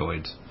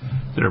factoids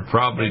that are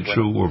probably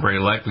true or very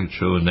likely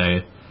true, and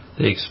they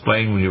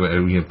explain when you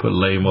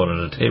lay them out on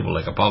a table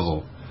like a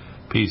puzzle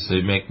piece,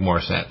 they make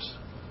more sense.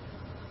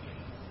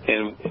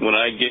 And when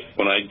I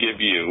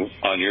give you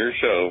on your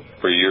show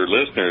for your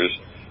listeners,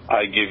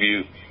 I give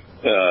you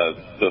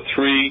the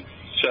 3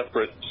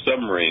 separate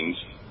submarines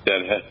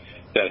that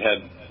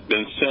had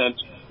been sent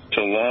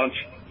to launch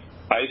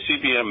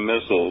ICBM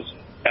missiles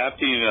at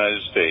the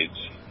United States,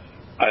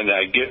 and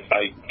I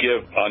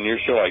give on your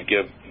show, I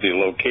give the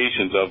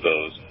locations of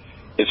those.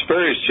 It's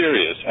very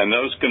serious, and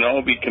those can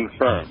all be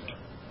confirmed.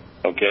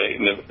 Okay,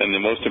 and the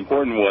most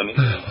important one is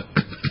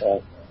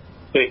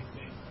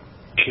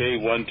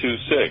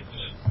K126.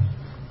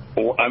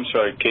 Oh, I'm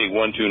sorry,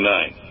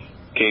 K129.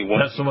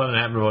 That's the one that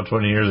happened about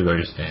 20 years ago,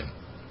 you're saying?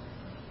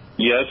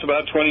 Yes,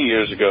 about 20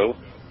 years ago.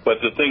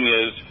 But the thing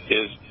is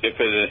if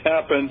it had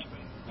happened,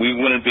 we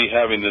wouldn't be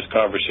having this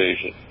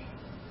conversation.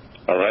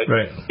 All right?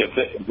 Right. If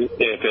it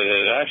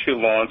had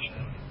actually launched,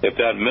 if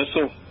that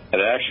missile had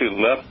actually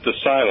left the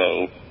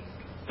silo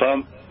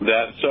from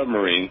that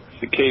submarine,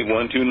 the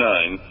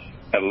K129,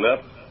 had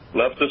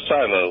left the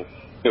silo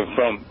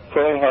from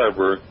Pearl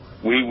Harbor,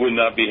 we would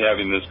not be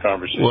having this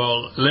conversation.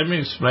 Well, let me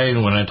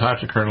explain. When I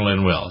talked to Colonel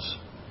Lynn Wells,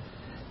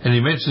 and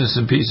he mentioned this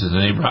in pieces,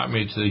 and he brought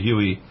me to the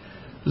Huey,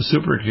 the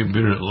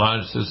supercomputer that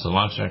launches the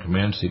launch and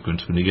command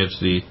sequence when he gets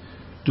the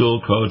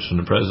dual coach and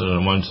the president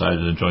on one side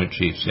and the joint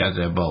chiefs. You have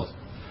to have both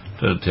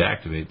to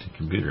activate the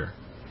computer.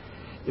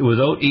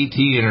 Without ET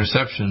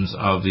interceptions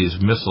of these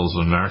missiles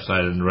on our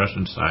side and the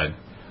Russian side,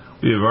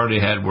 we have already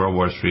had World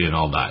War III and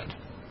all died.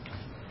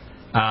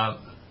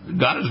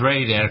 God is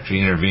ready to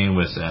actually intervene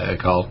with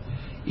called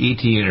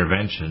ET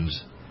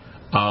interventions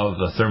of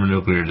the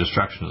thermonuclear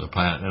destruction of the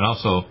planet, and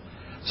also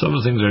some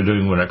of the things they're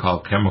doing what I call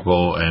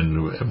chemical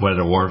and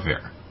weather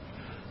warfare.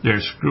 They're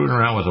screwing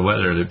around with the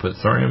weather. They put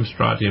thorium,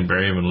 strontium,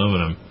 barium, and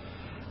aluminum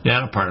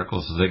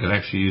nanoparticles so they can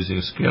actually use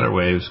these scalar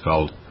waves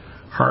called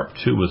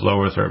HARP-2 with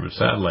low Earth orbit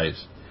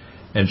satellites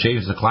and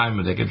change the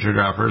climate. They can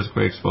trigger off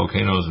earthquakes,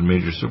 volcanoes, and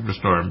major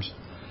superstorms.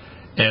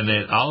 And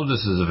then all of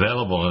this is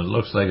available, and it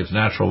looks like it's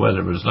natural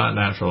weather, but it's not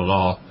natural at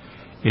all.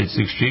 It's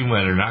extreme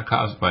weather, not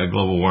caused by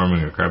global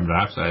warming or carbon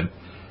dioxide.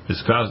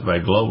 It's caused by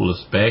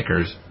globalist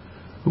bankers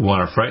who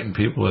want to frighten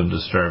people into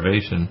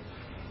starvation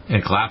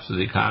and collapse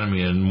the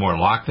economy and more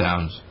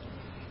lockdowns.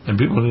 And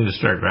people need to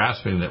start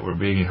grasping that we're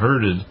being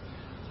herded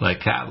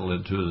like cattle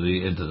into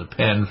the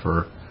pen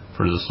for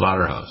the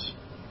slaughterhouse,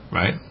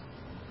 right?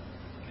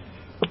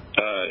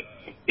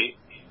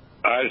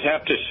 I'd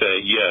have to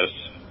say yes,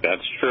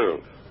 that's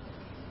true.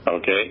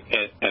 Okay,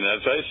 and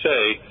as I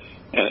say,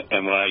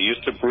 and when I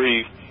used to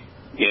brief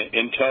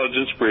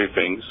intelligence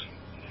briefings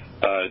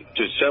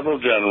to several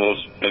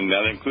generals, and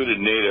that included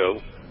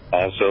NATO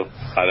also,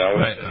 I'd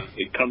always say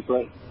it comes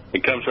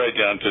right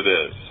down to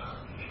this: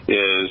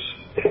 is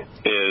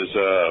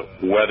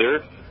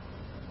weather,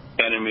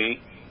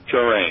 enemy,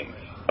 terrain.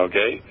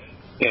 Okay,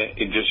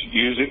 and just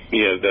use it.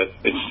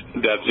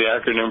 That's the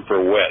acronym for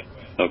WET.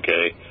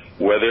 Okay,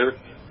 weather,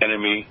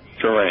 enemy,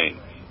 terrain.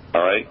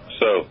 All right,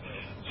 so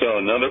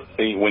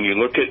when you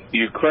look at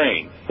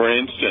Ukraine, for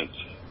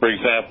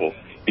example,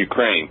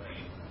 Ukraine,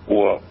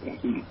 well,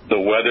 the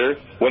weather,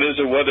 what is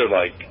the weather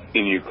like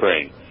in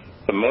Ukraine?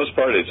 For the most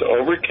part, it's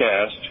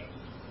overcast.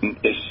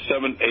 It's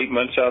 7-8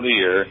 months out of the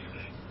year,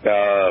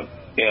 and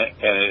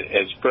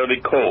it's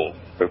fairly cold,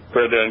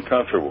 fairly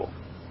uncomfortable.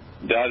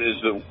 That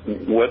is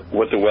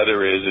what the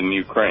weather is in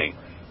Ukraine.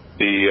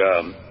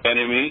 The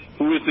enemy,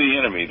 who is the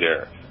enemy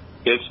there?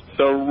 It's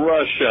the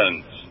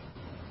Russians.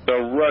 The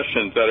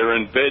Russians that are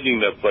invading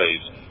the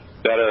place,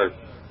 that are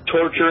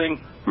torturing,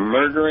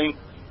 murdering,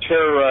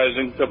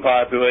 terrorizing the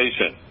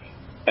population.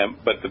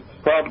 But the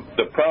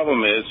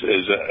problem is,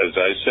 as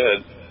I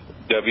said,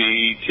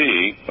 WET,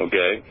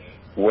 okay,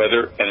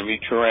 weather, enemy,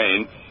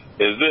 terrain,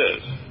 is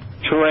this.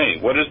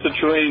 Terrain. What is the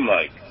terrain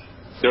like?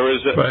 There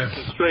is a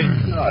straight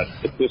shot.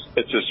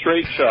 It's a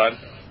straight shot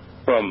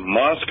from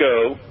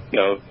Moscow,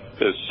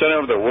 the center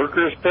of the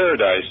workers'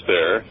 paradise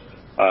there,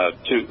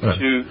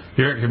 to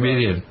You're a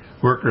comedian.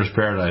 Workers'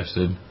 paradise.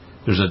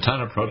 There's a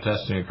ton of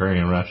protesting occurring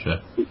in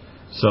Russia.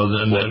 So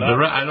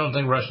I don't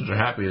think Russians are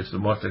happy. It's the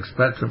most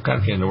expensive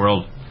country in the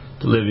world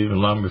to live, even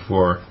long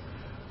before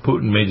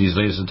Putin made these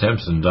latest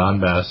attempts in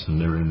Donbass and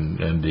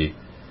the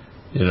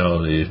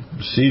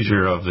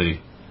seizure of the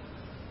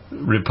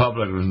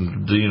republic,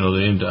 on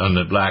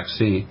the Black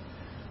Sea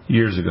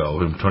years ago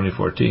in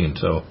 2014.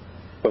 So,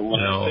 but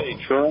when I say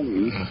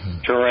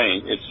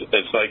terrain,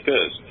 it's like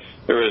this: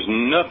 there is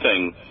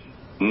nothing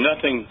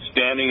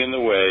standing in the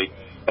way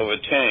of a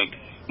tank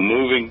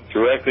moving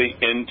directly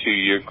into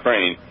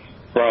Ukraine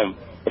from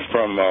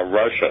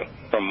Russia,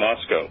 from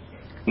Moscow.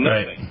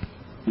 Nothing.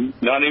 Right.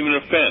 Not even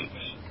a fence.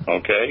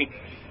 Okay.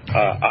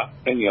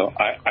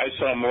 I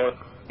saw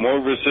more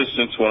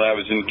resistance when I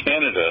was in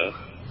Canada.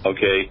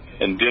 Okay,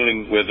 and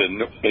dealing with the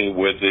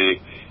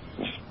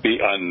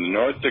on the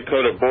North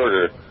Dakota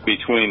border,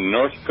 between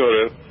North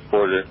Dakota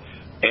border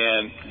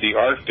and the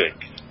Arctic.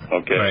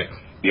 Okay. Right.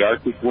 The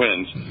Arctic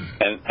winds,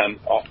 and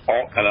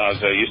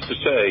as I used to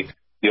say,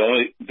 the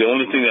only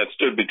thing that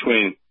stood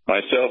between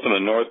myself and the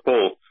North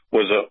Pole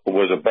was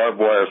a barbed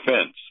wire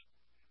fence.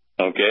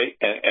 Okay,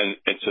 and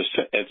it's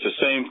the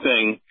same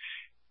thing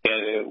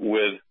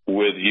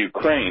with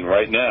Ukraine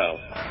right now.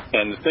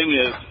 And the thing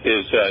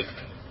is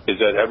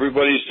that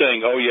everybody's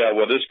saying, oh yeah,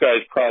 well this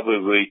guy's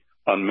probably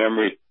on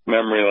memory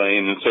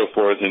lane and so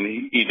forth, and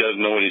he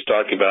doesn't know what he's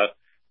talking about.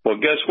 Well,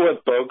 guess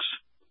what, folks?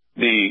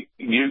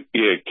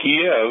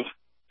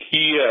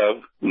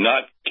 Kiev,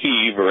 not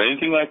Kyiv or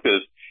anything like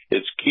this,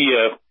 it's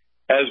Kiev,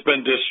 has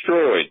been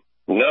destroyed,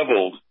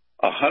 leveled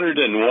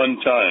 101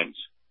 times.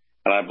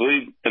 And I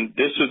believe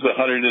this is the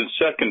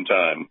 102nd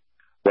time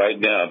right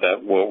now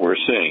that what we're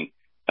seeing.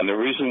 And the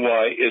reason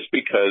why is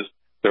because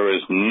there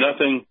is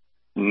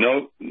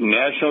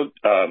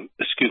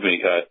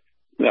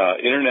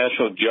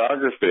international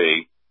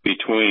geography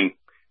between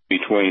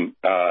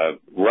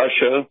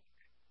Russia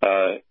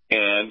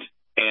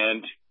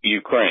and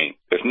Ukraine.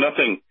 There's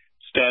nothing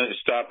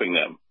stopping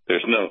them.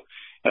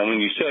 And when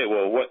you say,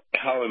 well,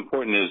 how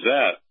important is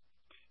that?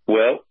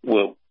 Well,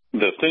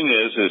 the thing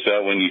is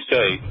that when you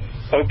say,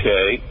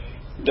 okay,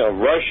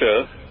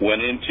 Russia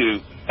went into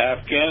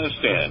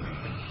Afghanistan.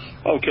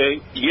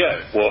 Okay,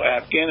 yeah, well,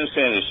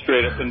 Afghanistan is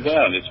straight up and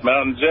down. It's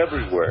mountains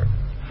everywhere.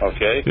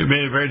 Okay? It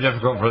made it very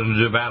difficult for them to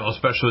do battle,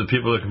 especially with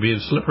people that can be in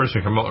slippers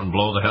and come out and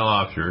blow the hell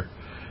off your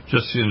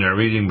just sitting there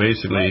reading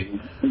basically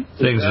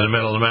things in the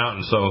middle of the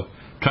mountain. So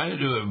trying to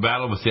do a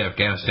battle with the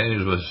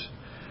Afghanis was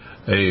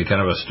a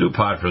kind of a stew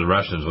pot for the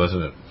Russians,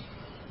 wasn't it?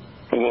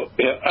 Well,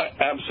 yeah,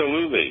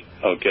 absolutely.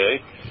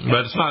 Okay.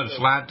 But it's not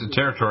flat to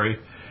territory,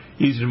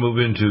 easy to move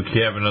into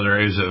Kiev and other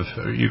areas of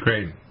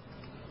Ukraine.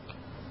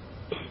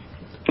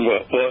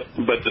 Well,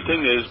 but the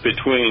thing is,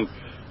 between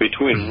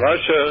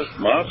Russia,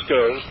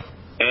 Moscow,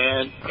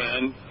 and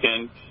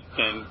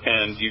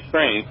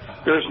Ukraine,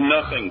 there's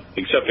nothing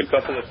except a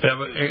couple of. Yeah,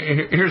 but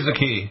here's the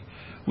key: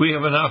 we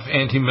have enough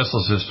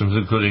anti-missile systems,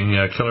 including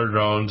killer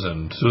drones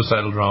and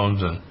suicidal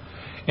drones and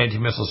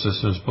anti-missile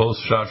systems, both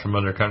shot from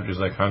other countries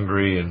like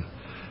Hungary and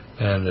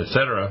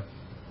etc.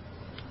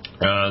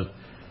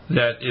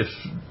 That if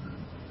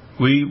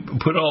we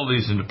put all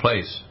these into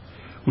place,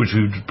 which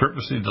we've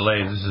purposely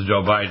delayed, this is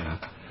Joe Biden,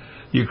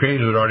 the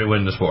Ukrainians would already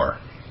win this war.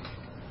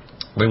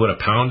 They would have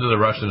pounded the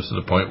Russians to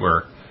the point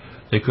where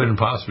they couldn't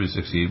possibly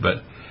succeed.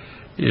 But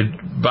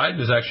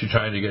Biden is actually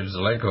trying to get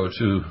Zelenko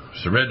to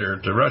surrender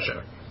to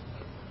Russia.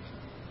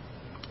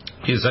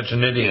 He's such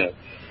an idiot.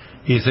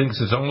 He thinks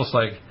it's almost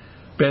like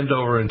bend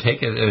over and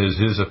take it as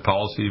his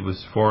policy with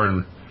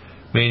foreign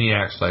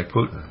maniacs like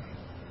Putin.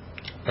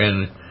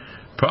 And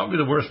probably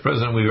the worst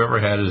president we've ever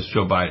had is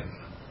Joe Biden.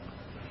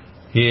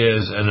 He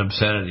is an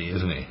obscenity,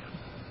 isn't he?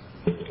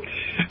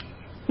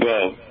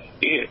 Well,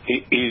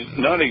 he's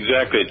not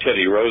exactly a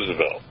Teddy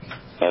Roosevelt,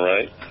 all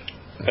right?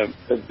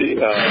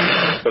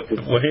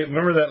 Well, hey,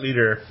 remember that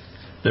leader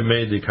that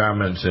made the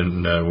comments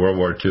in World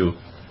War II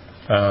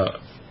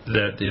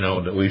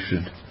that we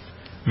should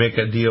make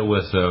a deal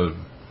with the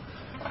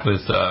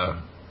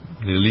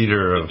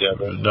leader of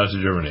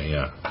Nazi Germany,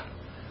 yeah.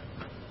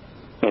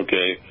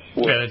 Okay.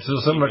 Well, and it's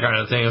a similar kind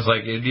of thing. It's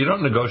like you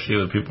don't negotiate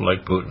with people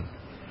like Putin.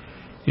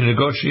 You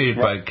negotiate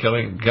by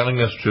killing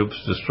his troops,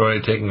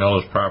 taking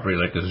all his property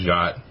like his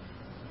yacht,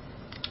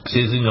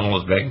 seizing all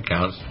his bank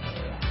accounts,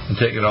 and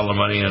taking all the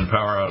money and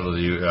power out of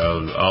the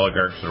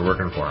oligarchs that are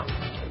working for him.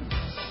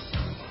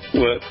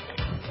 Well,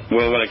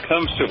 when it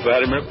comes to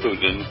Vladimir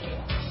Putin,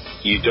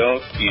 you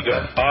don't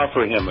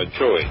offer him a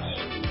choice.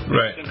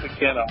 Right. You simply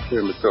can't offer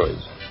him a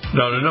choice.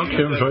 No, there's no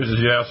give him choices.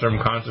 You ask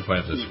him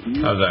consequences.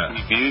 How's that?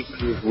 He views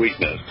his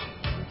weakness.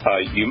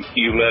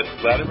 You let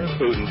Vladimir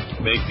Putin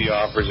make the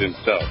offers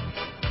himself.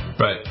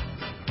 Right.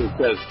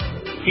 Because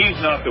he's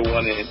not the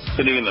one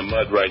sitting in the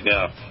mud right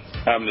now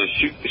having to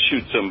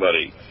shoot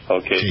somebody.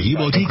 Okay.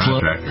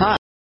 Hi.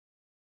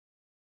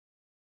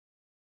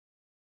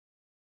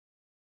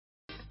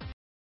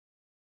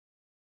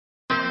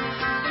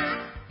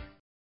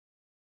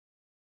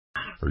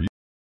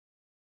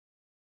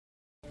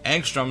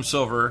 Angstrom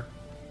silver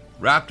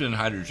wrapped in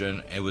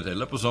hydrogen and with a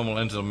liposomal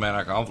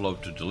enzymatic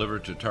envelope to deliver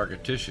to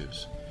target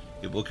tissues.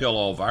 It will kill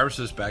all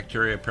viruses,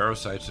 bacteria,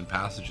 parasites, and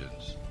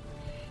pathogens.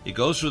 It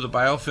goes through the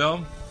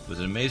biofilm with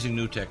an amazing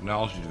new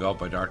technology developed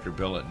by Dr.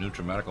 Bill at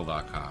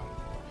NUTRIMEDICAL.com.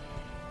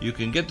 You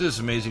can get this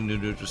amazing new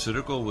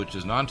nutraceutical, which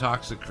is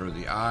non-toxic for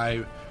the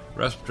eye,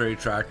 respiratory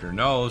tract, or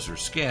nose, or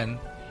skin,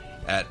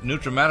 at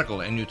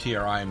NUTRIMEDICAL,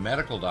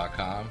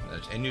 NUTRIMEDICAL.com.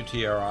 That's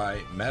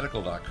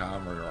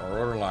NUTRIMEDICAL.com, or our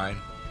order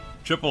line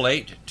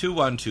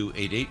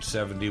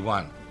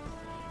 888-212-8871.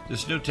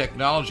 This new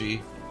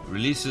technology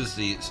releases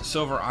the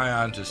silver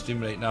ion to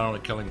stimulate not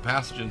only killing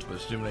pathogens, but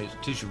stimulates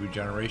tissue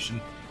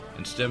regeneration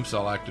and stem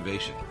cell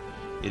activation.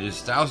 It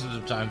is thousands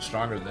of times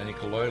stronger than any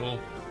colloidal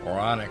or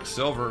onyx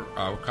silver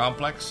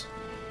complex,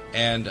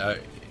 and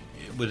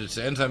with its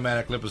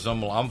enzymatic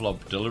liposomal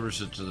envelope delivers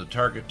it to the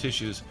target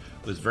tissues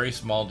with very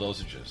small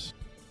dosages.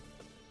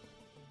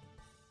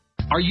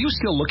 Are you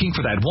still looking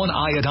for that one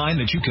iodine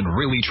that you can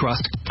really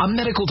trust? A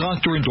medical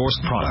doctor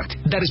endorsed product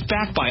that is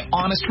backed by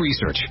honest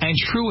research and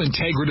true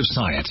integrative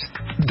science?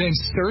 Then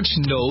search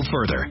no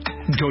further.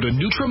 Go to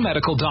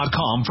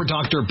NutriMedical.com for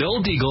Dr. Bill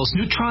Deagle's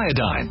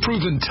Nutriodine,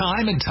 proven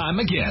time and time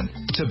again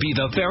to be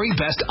the very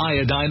best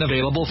iodine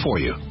available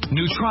for you.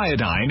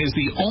 Nutriodine is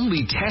the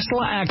only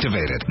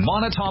Tesla-activated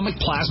monatomic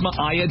plasma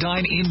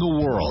iodine in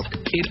the world.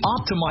 It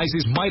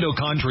optimizes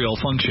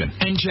mitochondrial function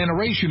and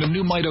generation of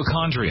new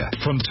mitochondria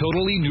from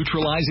totally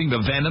neutralizing the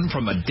venom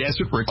from a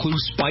desert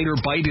recluse spider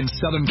bite in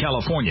Southern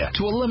California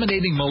to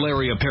eliminating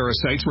malaria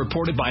parasites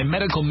reported by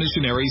medical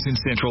missionaries in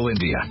Central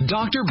India.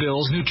 Dr.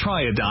 Bill's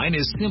Nutriodine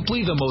is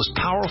simply the most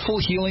powerful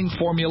healing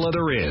formula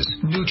there is.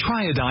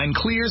 Nutriodine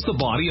clears the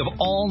body of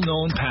all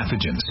known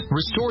pathogens,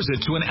 restores it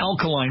to an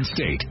alkaline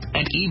state,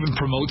 and even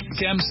promotes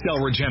stem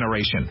cell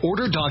regeneration.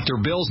 Order Dr.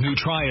 Bill's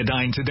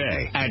Nutriodine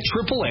today at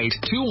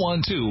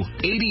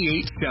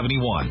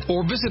 888-212-8871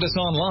 or visit us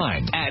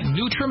online at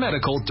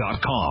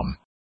NutriMedical.com.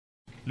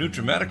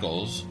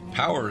 NutriMedical's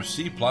Power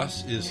C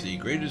Plus is the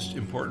greatest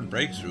important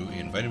breakthrough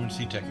in vitamin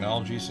C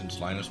technology since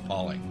Linus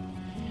Pauling.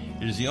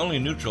 It is the only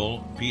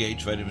neutral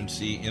pH vitamin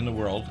C in the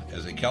world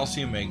as a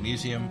calcium,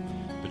 magnesium,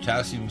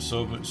 potassium,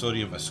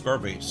 sodium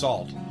ascorbate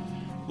salt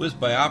with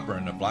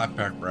bioperin, a black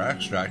pepper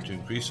extract, to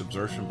increase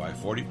absorption by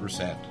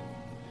 40%.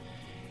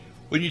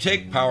 When you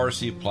take Power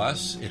C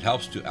Plus, it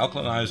helps to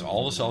alkalinize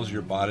all the cells of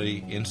your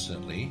body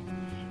instantly,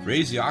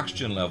 raise the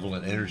oxygen level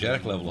and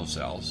energetic level of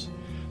cells,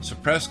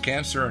 suppress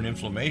cancer and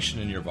inflammation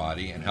in your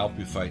body, and help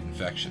you fight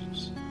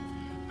infections.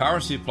 Power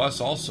C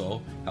Plus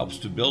also helps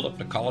to build up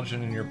the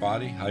collagen in your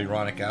body,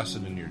 hyaluronic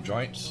acid in your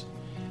joints,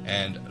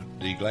 and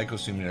the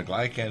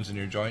glycosaminoglycans in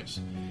your joints,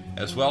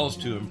 as well as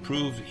to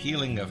improve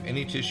healing of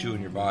any tissue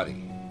in your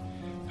body.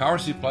 Power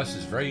C Plus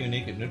is very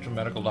unique at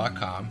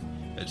NutriMedical.com.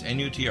 That's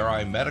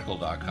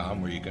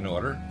NUTRIMEDICAL.com, where you can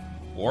order,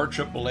 or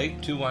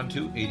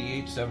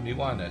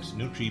 888-212-8871. That's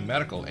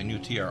NutriMedical,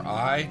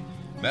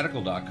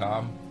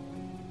 NUTRIMEDICAL.com.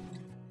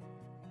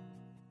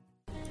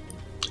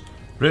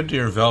 Red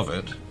Deer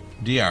Velvet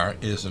DR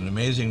is an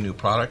amazing new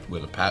product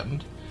with a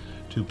patent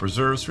to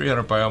preserve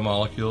 300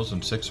 biomolecules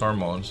and 6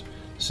 hormones,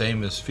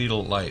 same as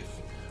fetal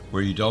life,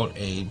 where you don't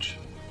age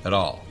at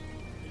all.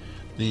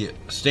 The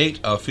state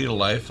of fetal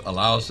life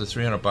allows the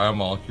 300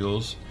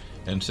 biomolecules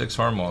and 6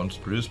 hormones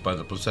produced by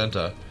the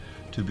placenta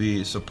to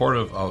be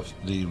supportive of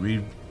the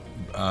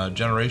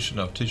regeneration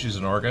of tissues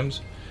and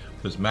organs,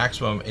 with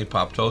maximum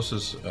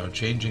apoptosis,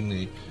 changing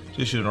the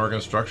tissue and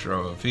organ structure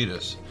of a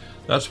fetus.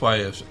 That's why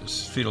if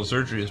fetal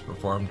surgery is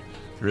performed,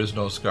 there is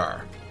no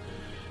scar.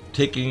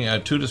 Taking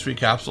 2 to 3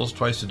 capsules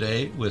twice a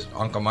day with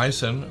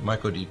oncomycin,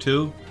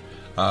 myco-D2,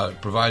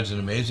 provides an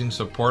amazing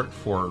support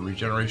for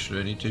regeneration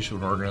of any tissue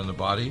and organ in the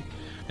body,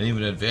 and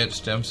even advanced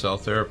stem cell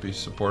therapy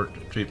support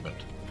treatment.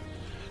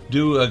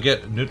 Do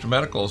get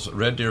NutriMedical's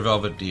Red Deer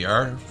Velvet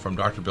DR from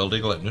Dr. Bill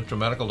Deagle at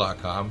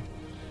NutriMedical.com,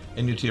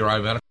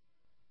 NUTRI Medical.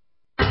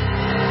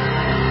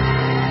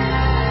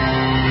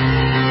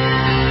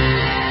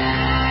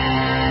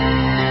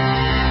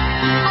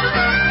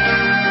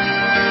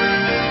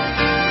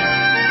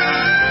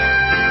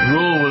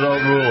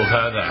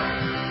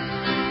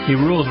 He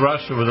rules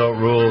Russia without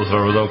rules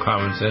or without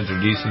common sense or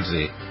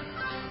decency.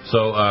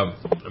 So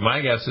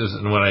my guess is,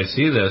 and when I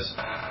see this,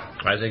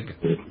 I think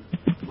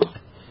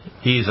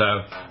he's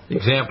an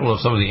example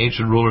of some of the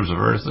ancient rulers of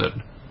Earth that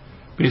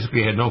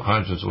basically had no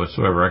conscience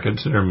whatsoever. I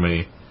consider him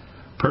a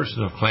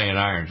person of clay and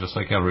iron, just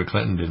like Hillary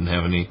Clinton didn't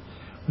have any,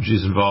 when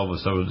she's involved with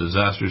some of the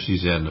disasters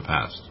she's had in the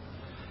past,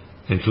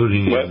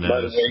 including... By the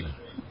way,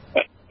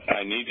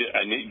 I need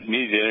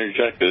to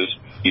interject this.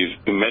 You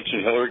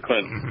mentioned Hillary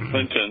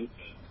Clinton.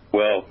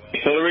 Well,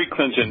 Hillary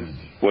Clinton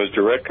was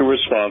directly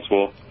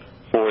responsible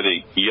for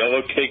the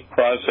yellow cake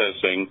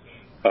processing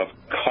of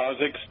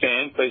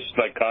Kazakhstan, places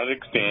like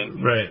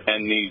Kazakhstan, right,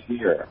 and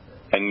Niger.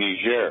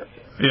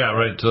 Yeah,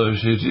 right. So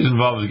she's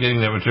involved with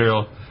getting that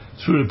material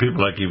through to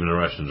people like even the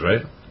Russians,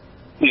 right?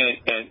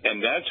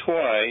 And that's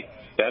why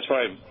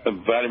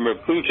Vladimir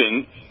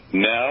Putin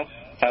now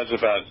has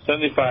about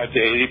 75 to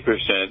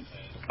 80%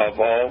 of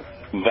all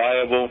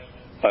viable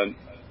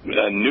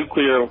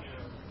nuclear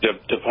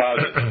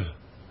deposits.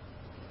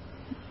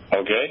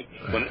 Okay?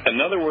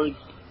 In other words,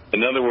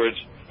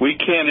 we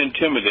can't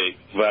intimidate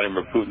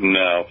Vladimir Putin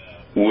now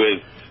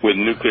with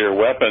nuclear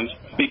weapons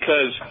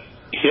because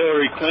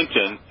Hillary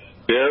Clinton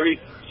very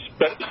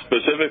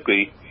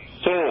specifically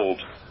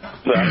sold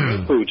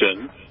Vladimir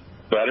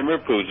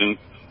Putin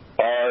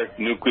our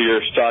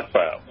nuclear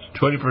stockpiles.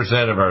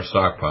 20% of our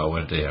stockpile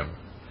went to him.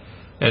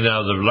 And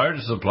now the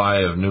largest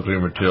supply of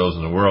nuclear materials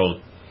in the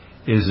world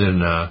is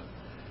in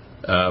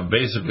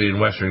basically in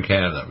Western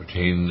Canada,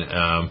 between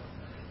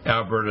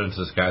Alberta and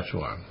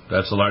Saskatchewan.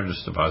 That's the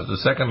largest deposit. The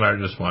second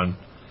largest one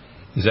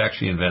is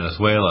actually in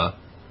Venezuela,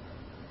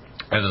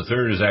 and the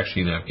third is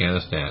actually in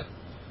Afghanistan,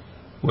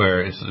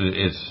 where it's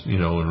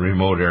in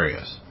remote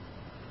areas.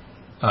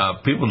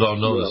 People don't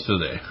know this, do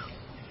they?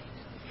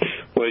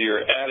 Well,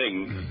 you're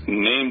adding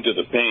name to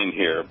the pain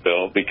here,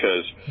 Bill,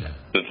 because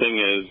the thing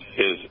is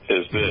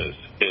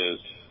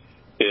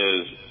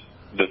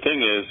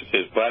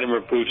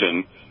Vladimir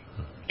Putin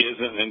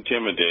isn't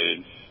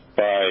intimidated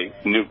by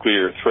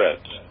nuclear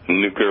threats,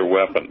 nuclear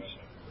weapons,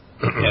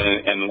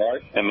 and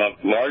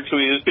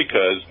largely is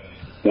because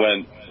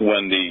when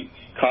the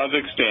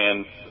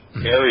Kazakhstan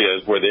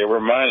areas where they were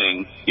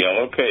mining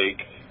yellow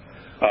cake,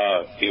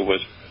 it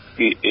was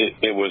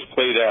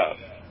played out.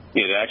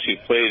 It actually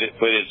played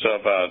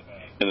itself out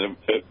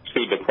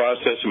through the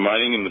process of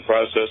mining and the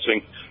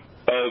processing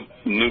of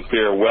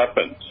nuclear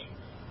weapons.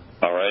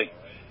 All right,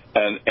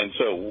 and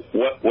so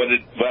what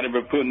did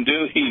Vladimir Putin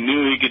do? He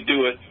knew he could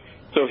do it.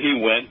 So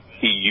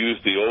he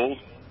used the old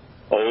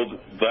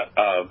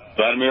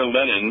Vladimir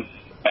Lenin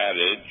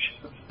adage,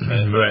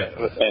 right?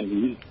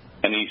 And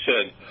he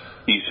said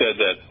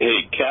that,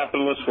 hey,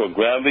 capitalists will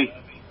gladly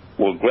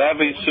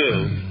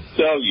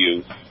sell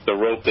you the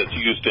rope that's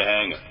used to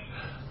hang it.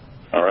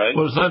 All right.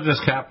 Well, it's not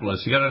just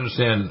capitalists. You got to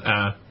understand.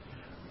 And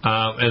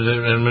I'm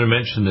going to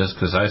mention this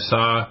because I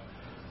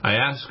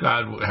asked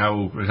God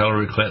how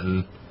Hillary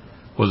Clinton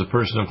was a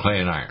person of clay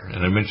and iron,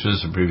 and I mentioned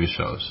this in previous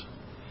shows.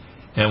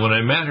 And when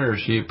I met her,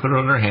 she put it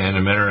on her hand.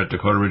 I met her at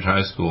Dakota Ridge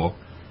High School.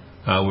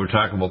 We were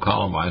talking about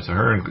Columbine. So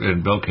her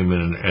and Bill came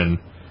in and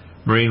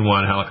Marine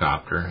One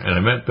helicopter. And I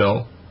met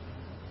Bill.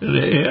 And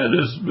they had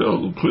this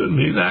Bill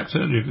Clinton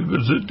accent. You could go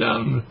sit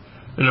down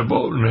in a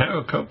boat and have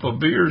a couple of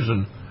beers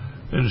and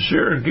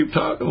share and keep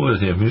talking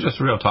with him. He's just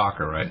a real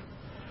talker, right?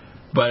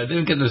 But I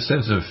didn't get the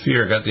sense of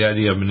fear. I got the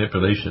idea of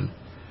manipulation.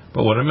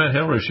 But when I met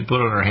Hillary, she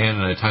put it on her hand,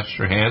 and I touched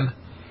her hand,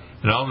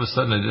 and all of a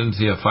sudden I didn't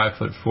see a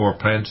 5'4"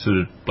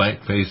 plant-suited,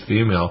 blank-faced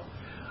female.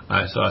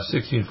 I saw a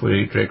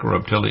 16'8" Draco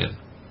reptilian.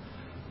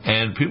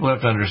 And people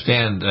have to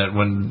understand that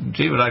when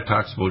David Icke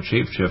talks about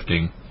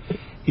shape-shifting,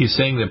 he's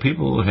saying that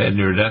people who have had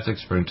near-death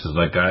experiences,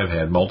 like I've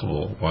had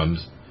multiple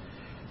ones,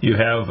 you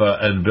have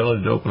an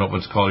ability to open up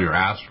what's called your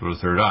astral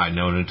third eye.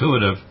 Now, an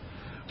intuitive,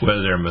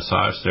 whether they're a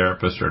massage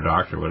therapist or a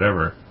doctor or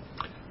whatever,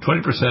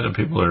 20% of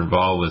people are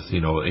involved with,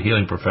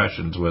 healing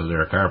professions, whether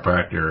they're a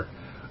chiropractor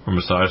or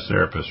massage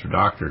therapist or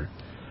doctor.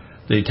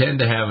 They tend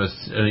to have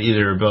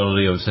either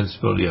ability of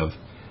sensibility of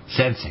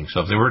sensing.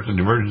 So if they work in an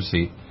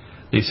emergency,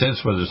 they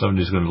sense whether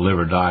somebody's going to live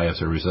or die if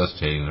they're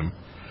resuscitating them.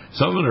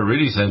 Some of them are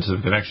really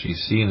sensitive, can actually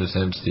see, in a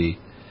sense, the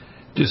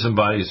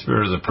disembodied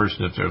spirit of the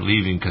person if they're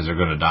leaving because they're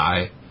going to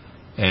die.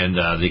 And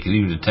they can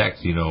even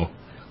detect,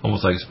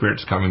 almost like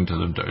spirits coming to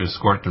them to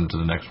escort them to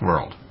the next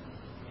world.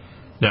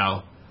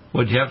 Now,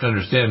 what you have to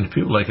understand,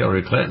 people like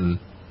Hillary Clinton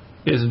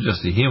isn't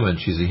just a human.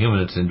 She's a human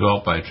that's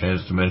indwelt by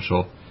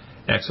transdimensional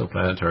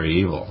exoplanetary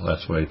evil.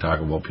 That's why I talk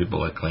about people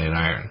like clay and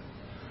iron.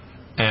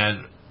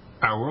 And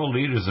our world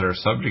leaders that are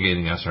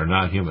subjugating us are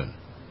not human.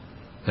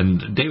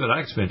 And David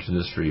Icke's mentioned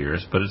this for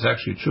years, but it's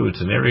actually true.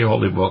 It's in every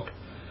holy book.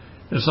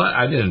 It's not,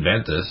 I didn't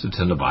invent this. It's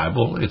in the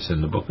Bible. It's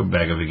in the book of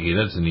Bhagavad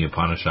Gita. It's in the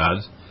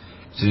Upanishads.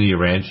 It's in the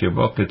Urantia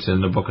book. It's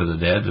in the Book of the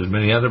Dead. There's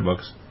many other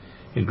books,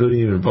 including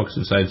even books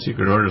inside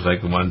secret orders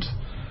like the ones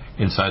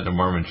inside the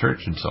Mormon Church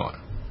and so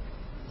on.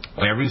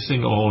 Every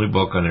single holy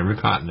book on every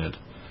continent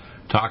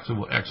talks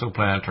about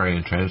exoplanetary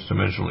and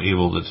transdimensional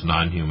evil that's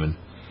non-human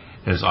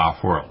and is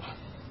off-world.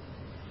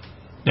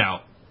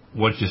 Now,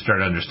 once you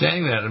start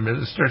understanding that,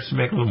 it starts to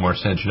make a little more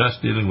sense. You're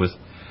not dealing with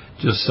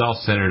just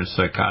self-centered,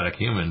 psychotic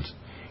humans.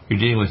 You're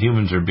dealing with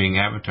humans that are being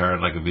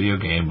avatared like a video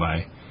game by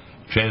a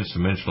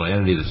transdimensional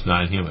entity that's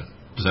non-human.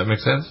 Does that make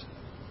sense?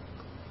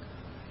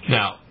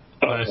 Now,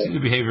 when I see the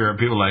behavior of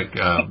people like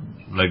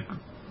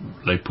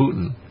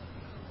Putin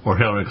or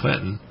Hillary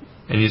Clinton,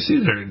 and you see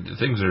their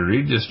things that are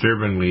really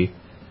disturbingly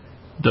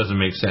doesn't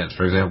make sense.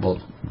 For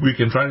example, we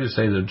can try to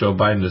say that Joe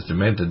Biden is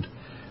demented,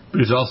 but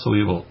he's also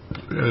evil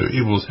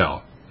as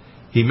hell.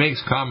 He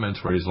makes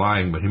comments where he's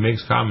lying, but he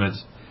makes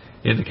comments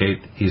indicate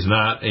he's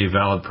not a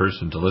valid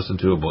person to listen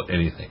to about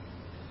anything.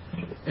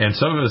 And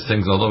some of his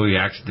things, although he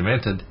actually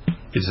demented,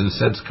 is in a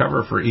sense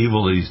cover for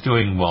evil that he's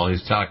doing while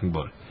he's talking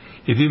about it.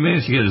 If he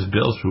managed to get his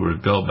bills through or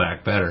Bill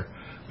back better,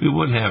 we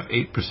wouldn't have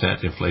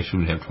 8% inflation,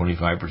 we'd have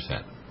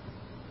 25%.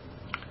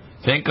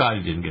 Thank God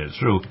he didn't get it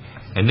through.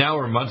 And now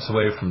we're months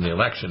away from the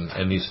election,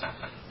 and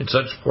it's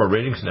such poor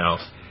ratings now,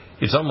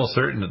 it's almost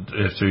certain that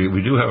if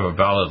we do have a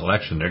valid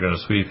election, they're going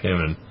to sweep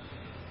him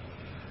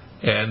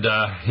and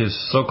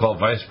his so-called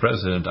vice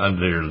president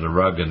under the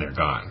rug, and they're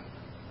gone.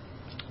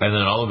 And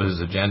then all of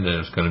his agenda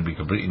is going to be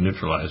completely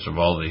neutralized of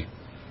all the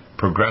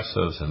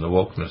progressives and the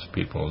wokeness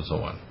people and so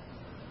on.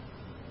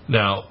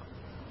 Now,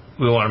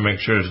 we want to make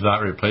sure it's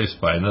not replaced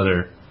by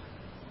another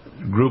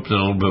group that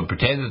will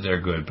pretend that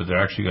they're good, but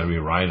they're actually going to be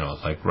rhinos,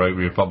 like right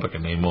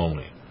Republican name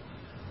only.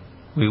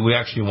 We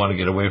actually want to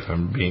get away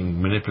from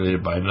being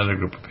manipulated by another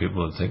group of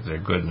people that think they're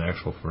good and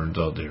actual turns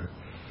out they're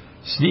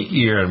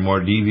sneakier and more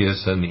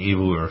devious than the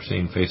evil we are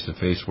seeing face to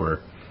face where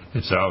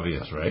it's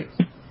obvious, right?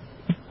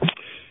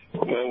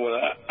 Well, what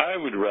I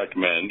would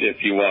recommend, if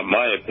you want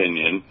my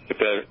opinion, if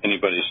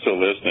anybody's still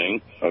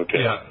listening,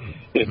 okay,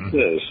 it's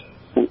this.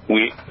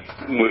 We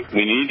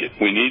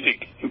need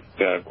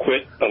to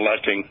quit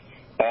electing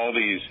all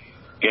these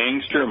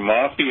gangster,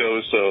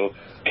 mafioso,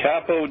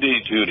 capo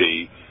di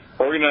Judy,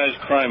 organized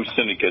crime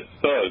syndicate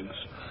thugs,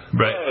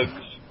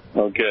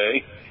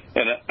 okay,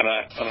 and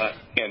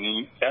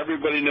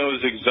everybody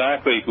knows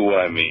exactly who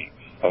I mean,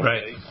 okay.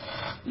 Right.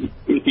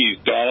 He's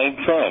Donald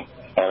Trump,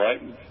 all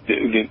right.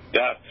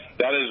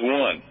 That is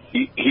one.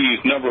 He's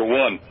number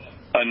one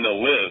on the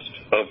list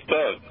of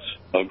thugs,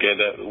 okay,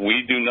 that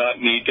we do not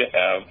need to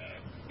have,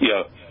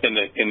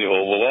 in the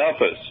Oval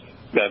Office.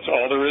 That's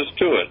all there is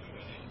to it.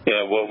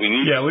 Yeah, what we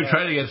need. Yeah, we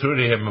tried to get through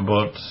to him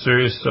about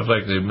serious stuff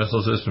like the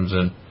missile systems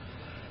in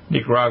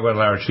Nicaragua and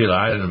La Chile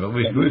Island, but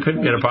we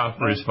couldn't get a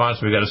proper response.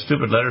 We got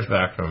stupid letters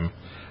back from him.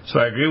 So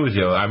I agree with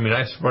you. I mean,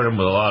 I supported him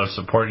with a lot of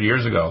support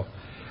years ago,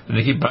 and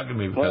they keep bugging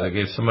me because I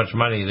gave so much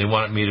money. They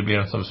wanted me to be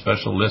on some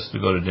special list to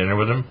go to dinner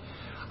with him.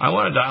 I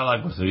want to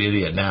dialogue with the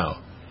idiot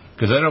now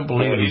because I don't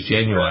believe he's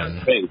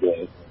genuine.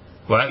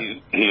 What?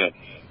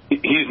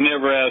 He's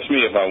never asked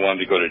me if I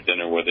wanted to go to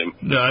dinner with him.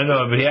 No, I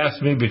know, but he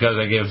asked me because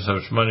I gave so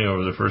much money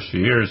over the first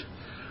few years.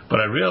 But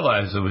I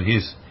realized that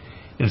he's,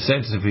 in a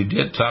sense, if he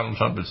did Donald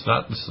Trump, it's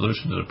not the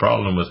solution to the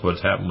problem with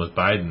what's happened with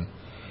Biden.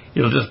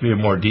 It'll just be a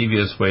more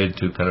devious way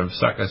to kind of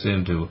suck us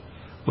into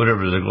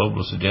whatever the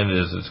globalist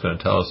agenda is that's going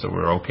to tell us that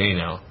we're okay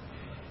now.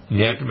 And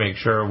you have to make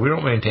sure we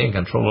don't maintain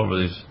control over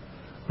these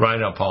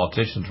rhino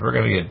politicians. We're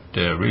going to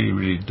get really,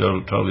 really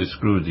totally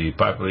screwed. The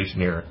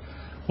population here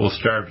will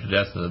starve to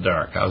death in the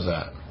dark. How's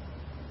that?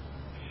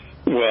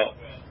 Well,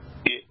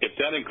 if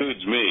that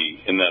includes me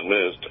in that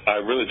list,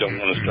 I really don't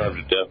want to starve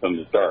to death in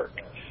the dark.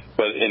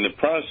 But in the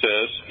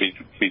process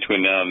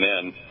between now and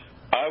then,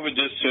 I would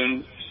just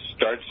soon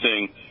start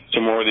seeing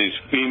some more of these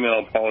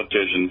female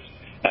politicians,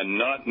 and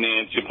not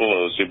Nancy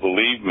Pelosi,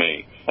 believe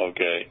me,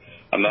 okay?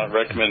 I'm not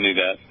recommending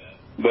that,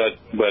 but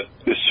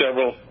there's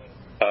several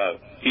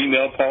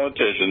female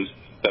politicians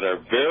that are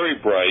very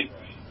bright,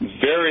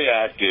 very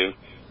active,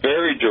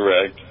 very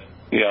direct,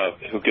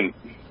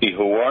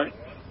 who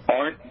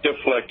aren't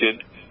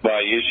deflected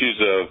by issues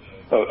of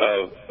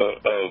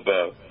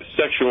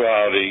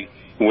sexuality,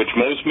 which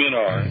most men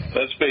are.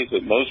 Let's face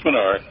it, most men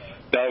are.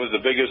 That was the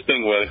biggest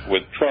thing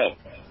with Trump,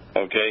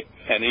 okay?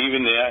 And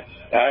even the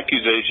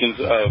accusations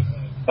of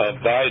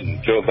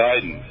Joe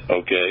Biden,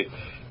 okay?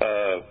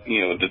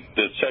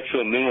 The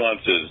sexual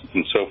nuances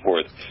and so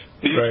forth.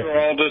 These are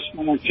all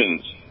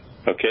dysfunctions,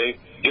 okay?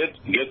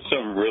 Get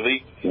some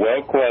really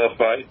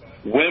well-qualified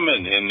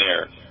women in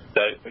there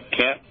that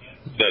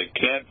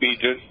can't be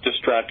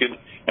distracted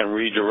and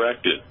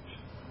redirected,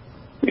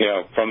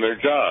 from their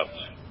jobs,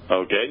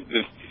 okay?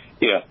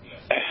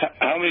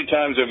 How many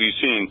times have you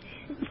seen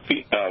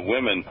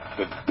women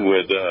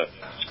with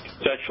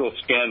sexual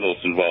scandals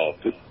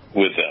involved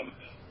with them?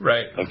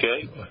 Right.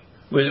 Okay.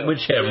 Which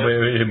with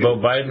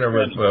Biden or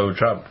with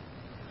Trump?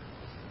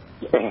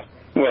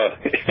 Well,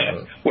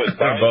 with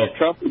Biden or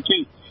Trump,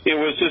 it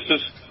was just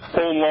this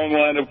whole long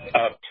line of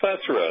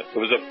plethora. It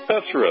was a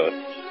plethora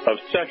of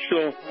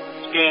sexual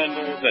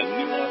scandals and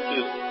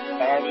nuances,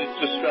 all these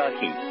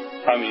distractions.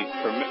 I mean,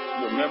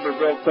 remember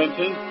Bill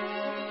Clinton?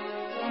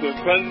 Bill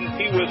Clinton,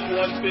 he was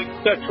one big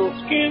sexual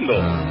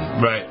scandal.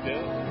 Right.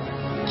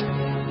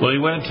 Well, he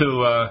went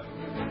to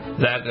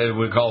that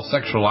we call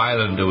Sexual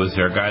Island. It was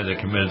their guy that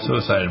committed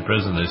suicide in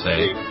prison, they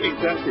say.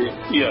 Exactly.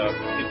 Yeah,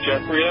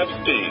 Jeffrey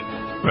Epstein.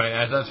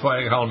 Right. That's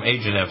why I call him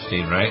Agent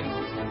Epstein, right?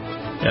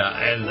 Yeah,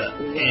 and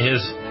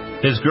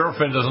his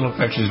girlfriend doesn't look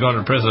like she's going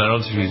to prison. I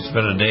don't think she's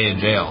spent a day in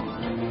jail.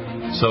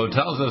 So it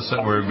tells us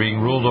that we're being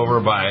ruled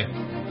over by,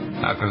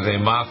 how can I say,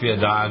 mafia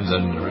dons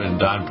and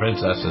don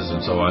princesses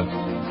and so on.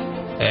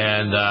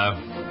 And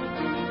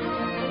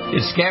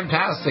it's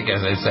scamtastic,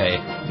 as they say.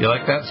 You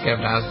like that,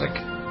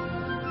 scamtastic?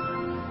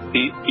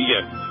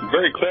 Yeah,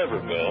 very clever,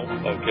 Bill.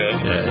 Okay.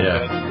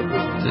 Yeah.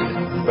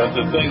 But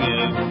the thing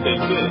is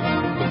this.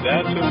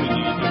 That's what we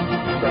need to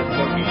start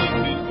looking at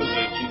these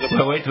positions.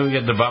 Well, wait till we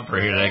get the bumper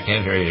here. I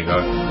can't hear you go.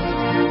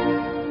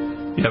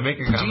 Yeah,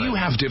 make a comment. Do you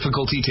have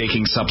difficulty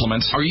taking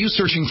supplements? Are you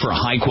searching for a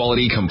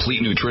high-quality,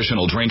 complete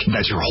nutritional drink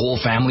that your whole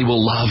family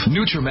will love?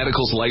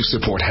 NutriMedical's Life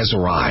Support has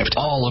arrived.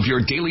 All of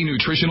your daily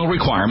nutritional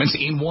requirements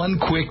in one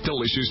quick,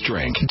 delicious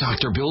drink.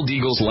 Dr. Bill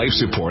Deagle's Life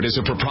Support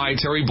is a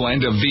proprietary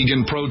blend of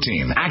vegan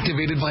protein,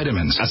 activated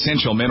vitamins,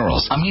 essential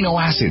minerals, amino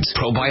acids,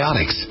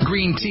 probiotics,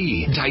 green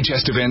tea,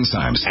 digestive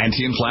enzymes,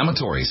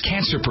 anti-inflammatories,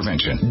 cancer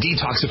prevention,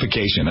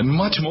 detoxification, and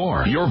much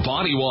more. Your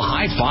body will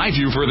high-five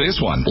you for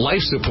this one.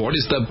 Life Support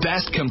is the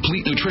best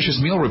complete nutritious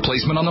meal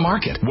replacement on the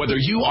market. Whether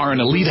you are an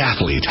elite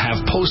athlete,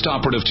 have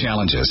post-operative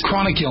challenges,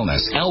 chronic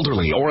illness,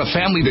 elderly, or a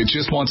family that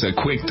just wants a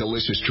quick,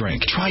 delicious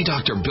drink, try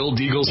Dr. Bill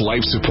Deagle's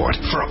Life Support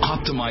for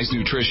optimized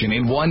nutrition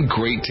in one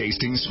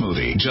great-tasting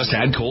smoothie. Just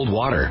add cold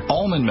water,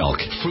 almond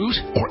milk, fruit,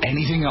 or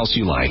anything else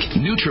you like.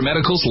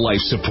 NutriMedical's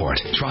Life Support.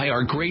 Try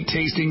our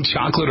great-tasting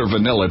chocolate or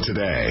vanilla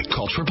today.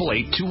 Call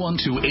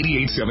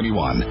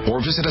 888-212-8871 or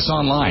visit us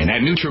online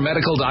at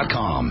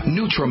NutriMedical.com.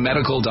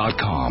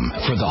 NutriMedical.com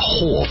for the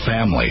whole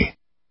family.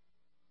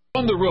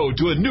 On the road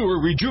to a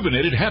newer,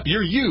 rejuvenated,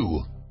 happier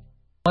you.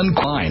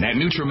 Online at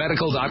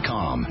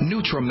NutriMedical.com.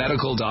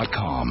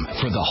 NutriMedical.com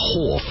for the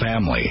whole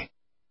family.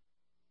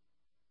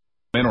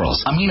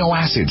 Minerals, amino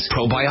acids,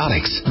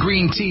 probiotics,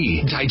 green tea,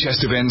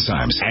 digestive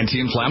enzymes,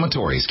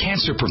 anti-inflammatories,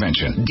 cancer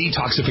prevention,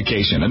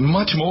 detoxification, and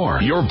much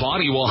more. Your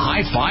body will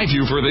high-five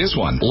you for this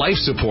one.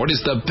 Life Support is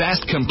the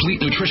best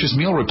complete nutritious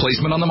meal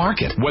replacement on the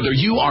market. Whether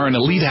you are an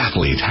elite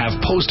athlete, have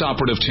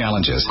post-operative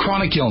challenges,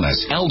 chronic illness,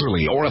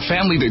 elderly, or a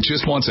family that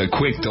just wants a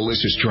quick,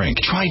 delicious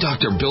drink, try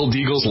Dr. Bill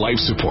Deagle's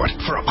Life Support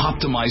for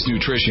optimized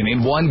nutrition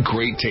in one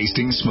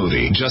great-tasting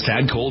smoothie. Just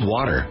add cold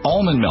water,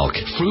 almond milk,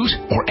 fruit,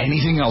 or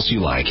anything else you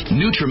like.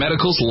 NutriMedical's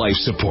Life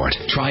Support.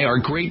 Try our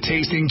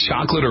great-tasting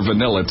chocolate or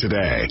vanilla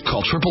today.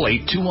 Call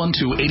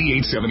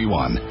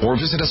 888-212-8871 or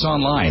visit us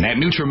online at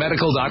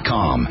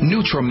NutriMedical.com.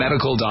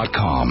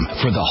 NutriMedical.com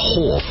for the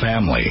whole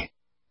family.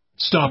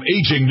 Stop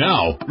aging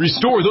now.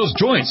 Restore those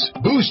joints.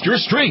 Boost your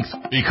strength.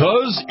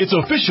 Because it's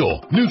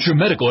official.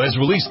 NutriMedical has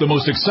released the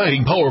most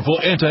exciting, powerful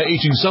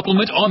anti-aging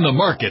supplement on the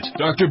market.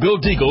 Dr.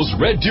 Bill Deagle's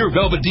Red Deer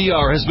Velvet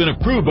DR has been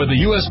approved by the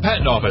U.S.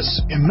 Patent Office.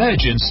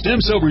 Imagine stem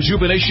cell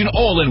rejuvenation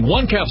all in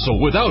one capsule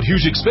without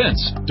huge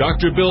expense.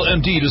 Dr. Bill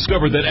MD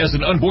discovered that as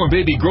an unborn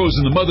baby grows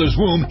in the mother's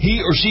womb,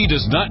 he or she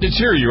does not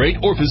deteriorate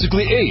or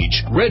physically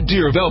age. Red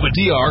Deer Velvet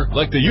DR,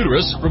 like the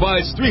uterus,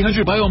 provides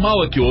 300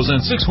 biomolecules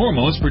and 6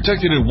 hormones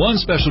protected in one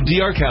special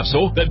DR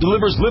capsule that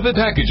delivers lipid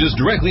packages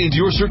directly into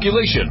your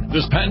circulation.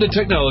 This patented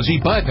technology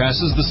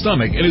bypasses the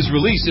stomach and is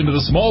released into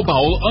the small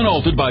bowel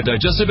unaltered by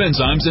digestive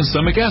enzymes and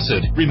stomach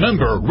acid.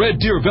 Remember Red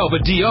Deer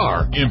Velvet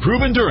DR.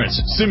 Improve endurance,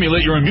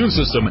 stimulate your immune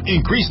system,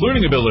 increase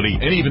learning ability,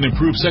 and even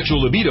improve sexual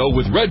libido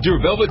with Red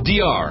Deer Velvet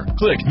DR.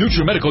 Click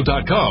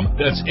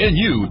NutriMedical.com, that's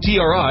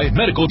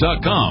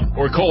NUTRIMEDICAL.com,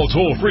 or call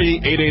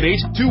toll-free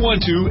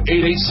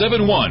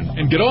 888-212-8871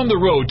 and get on the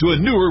road to a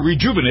newer,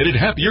 rejuvenated,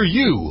 happier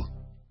you.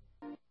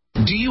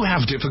 Do you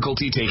have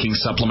difficulty taking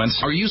supplements?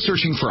 Are you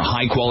searching for a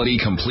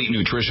high-quality, complete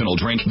nutritional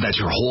drink that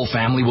your whole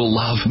family will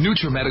love?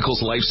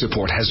 NutriMedical's Life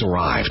Support has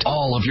arrived.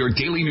 All of your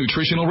daily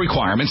nutritional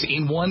requirements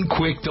in one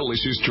quick,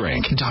 delicious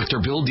drink. Dr.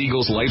 Bill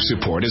Deagle's Life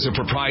Support is a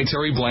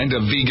proprietary blend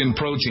of vegan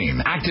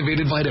protein,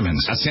 activated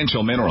vitamins,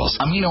 essential minerals,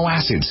 amino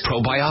acids,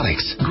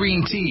 probiotics,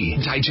 green tea,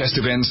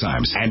 digestive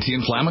enzymes,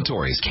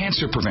 anti-inflammatories,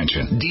 cancer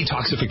prevention,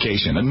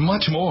 detoxification, and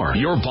much more.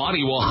 Your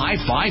body will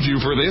high-five you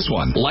for this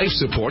one. Life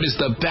Support is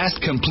the best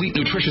complete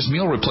nutritious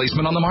meal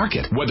replacement on the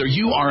market. Whether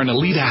you are an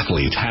elite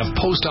athlete, have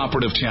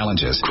post-operative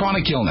challenges,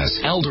 chronic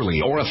illness,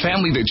 elderly, or a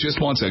family that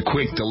just wants a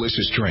quick,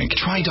 delicious drink,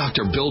 try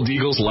Dr. Bill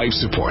Deagle's Life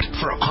Support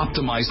for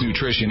optimized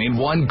nutrition in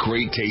one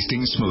great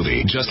tasting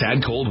smoothie. Just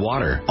add cold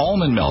water,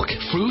 almond milk,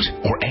 fruit,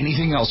 or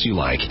anything else you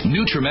like.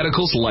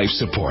 NutriMedical's Life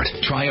Support.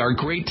 Try our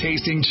great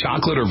tasting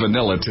chocolate or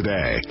vanilla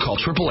today. Call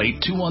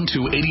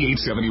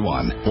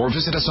 888-212-8871 or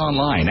visit us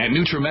online at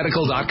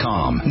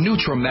NutriMedical.com.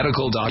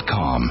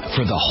 NutriMedical.com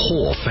for the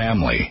whole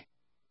family.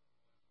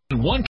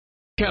 One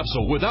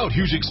capsule without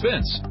huge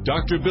expense.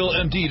 Dr. Bill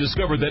MD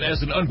discovered that as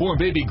an unborn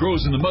baby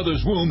grows in the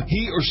mother's womb,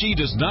 he or she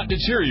does not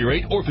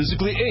deteriorate or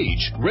physically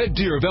age. Red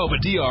Deer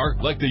Velvet DR,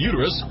 like the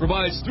uterus,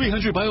 provides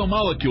 300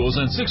 biomolecules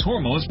and 6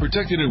 hormones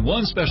protected in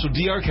one special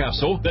DR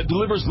capsule that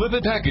delivers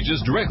lipid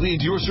packages directly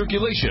into your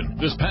circulation.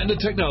 This patented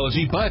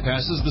technology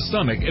bypasses the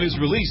stomach and is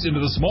released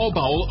into the small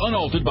bowel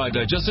unaltered by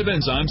digestive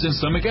enzymes and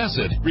stomach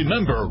acid.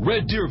 Remember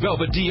Red Deer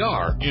Velvet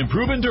DR.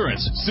 Improve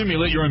endurance,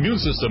 stimulate your immune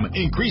system,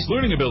 increase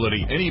learning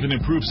ability, and even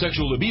improve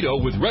sexual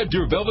libido with Red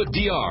Deer Velvet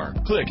DR.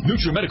 Click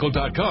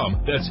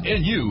NutriMedical.com, that's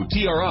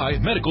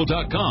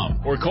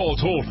NUTRIMEDICAL.com, or call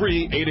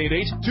toll-free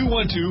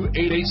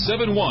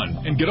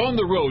 888-212-8871 and get on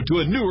the road to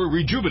a newer,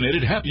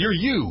 rejuvenated, happier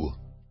you.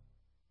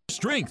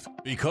 Strength,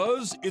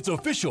 because it's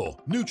official.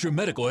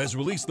 NutriMedical has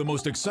released the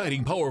most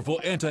exciting, powerful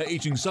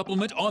anti-aging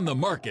supplement on the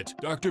market.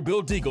 Dr.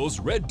 Bill Deagle's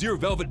Red Deer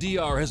Velvet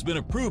DR has been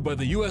approved by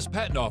the U.S.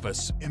 Patent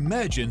Office.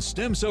 Imagine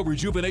stem cell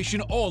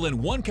rejuvenation all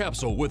in one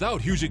capsule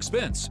without huge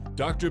expense.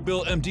 Dr.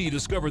 Bill MD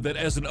discovered that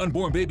as an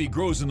unborn baby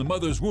grows in the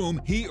mother's womb,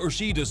 he or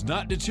she does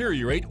not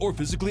deteriorate or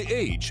physically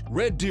age.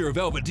 Red Deer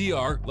Velvet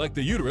DR, like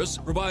the uterus,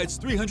 provides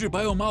 300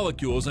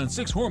 biomolecules and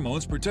 6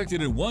 hormones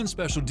protected in one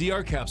special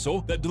DR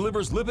capsule that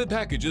delivers lipid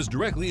packages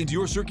directly into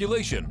your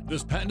circulation.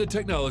 This patented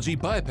technology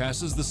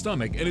bypasses the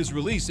stomach and is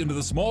released into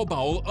the small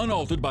bowel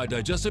unaltered by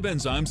digestive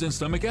enzymes and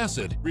stomach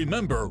acid.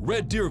 Remember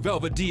Red Deer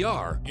Velvet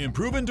DR.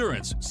 Improve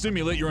endurance,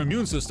 stimulate your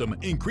immune system,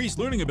 increase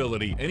learning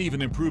ability, and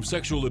even improve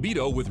sexual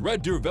libido with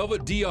Red Deer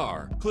Velvet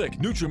DR. Click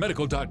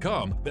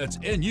NutriMedical.com, that's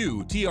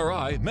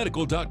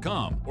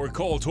NUTRIMEDICAL.com, or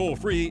call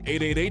toll-free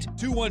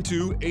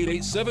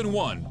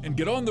 888-212-8871 and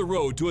get on the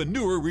road to a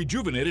newer,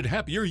 rejuvenated,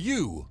 happier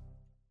you.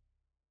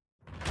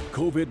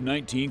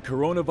 COVID-19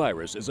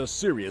 coronavirus is a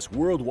serious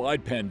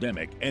worldwide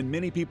pandemic, and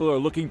many people are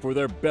looking for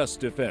their best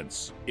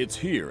defense. It's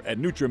here at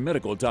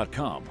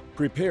NutriMedical.com.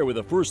 Prepare with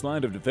a first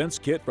line of defense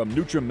kit from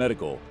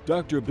NutriMedical.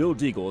 Dr. Bill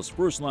Deagle's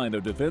first line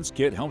of defense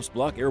kit helps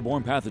block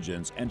airborne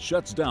pathogens and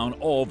shuts down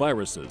all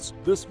viruses.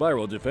 This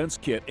viral defense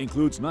kit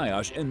includes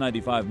NIOSH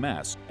N95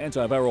 mask,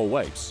 antiviral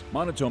wipes,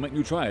 monatomic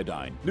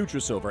nutriodine,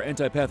 Nutrisilver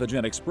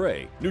antipathogenic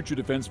spray,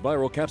 NutriDefense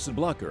viral capsid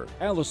blocker,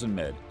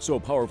 AllicinMed, so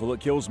powerful it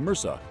kills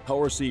MRSA,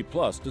 Power C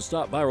Plus to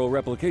stop viral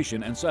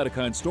replication and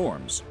cytokine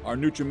storms. Our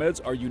NutriMeds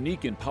are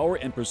unique in power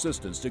and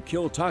persistence to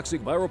kill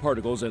toxic viral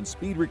particles and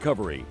speed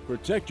recovery.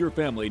 Protect your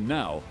family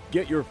now.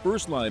 Get your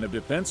first line of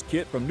defense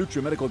kit from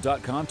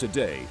NutriMedical.com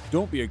today.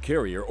 Don't be a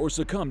carrier or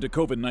succumb to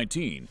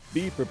COVID-19.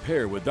 Be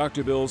prepared with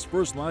Dr. Bill's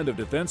first line of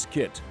defense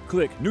kit.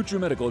 Click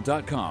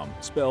NutriMedical.com,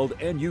 spelled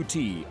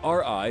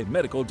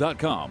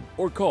NUTRIMEDICAL.com,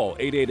 or call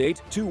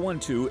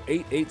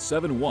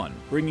 888-212-8871,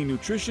 bringing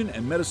nutrition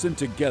and medicine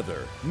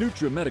together.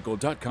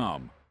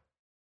 NutriMedical.com.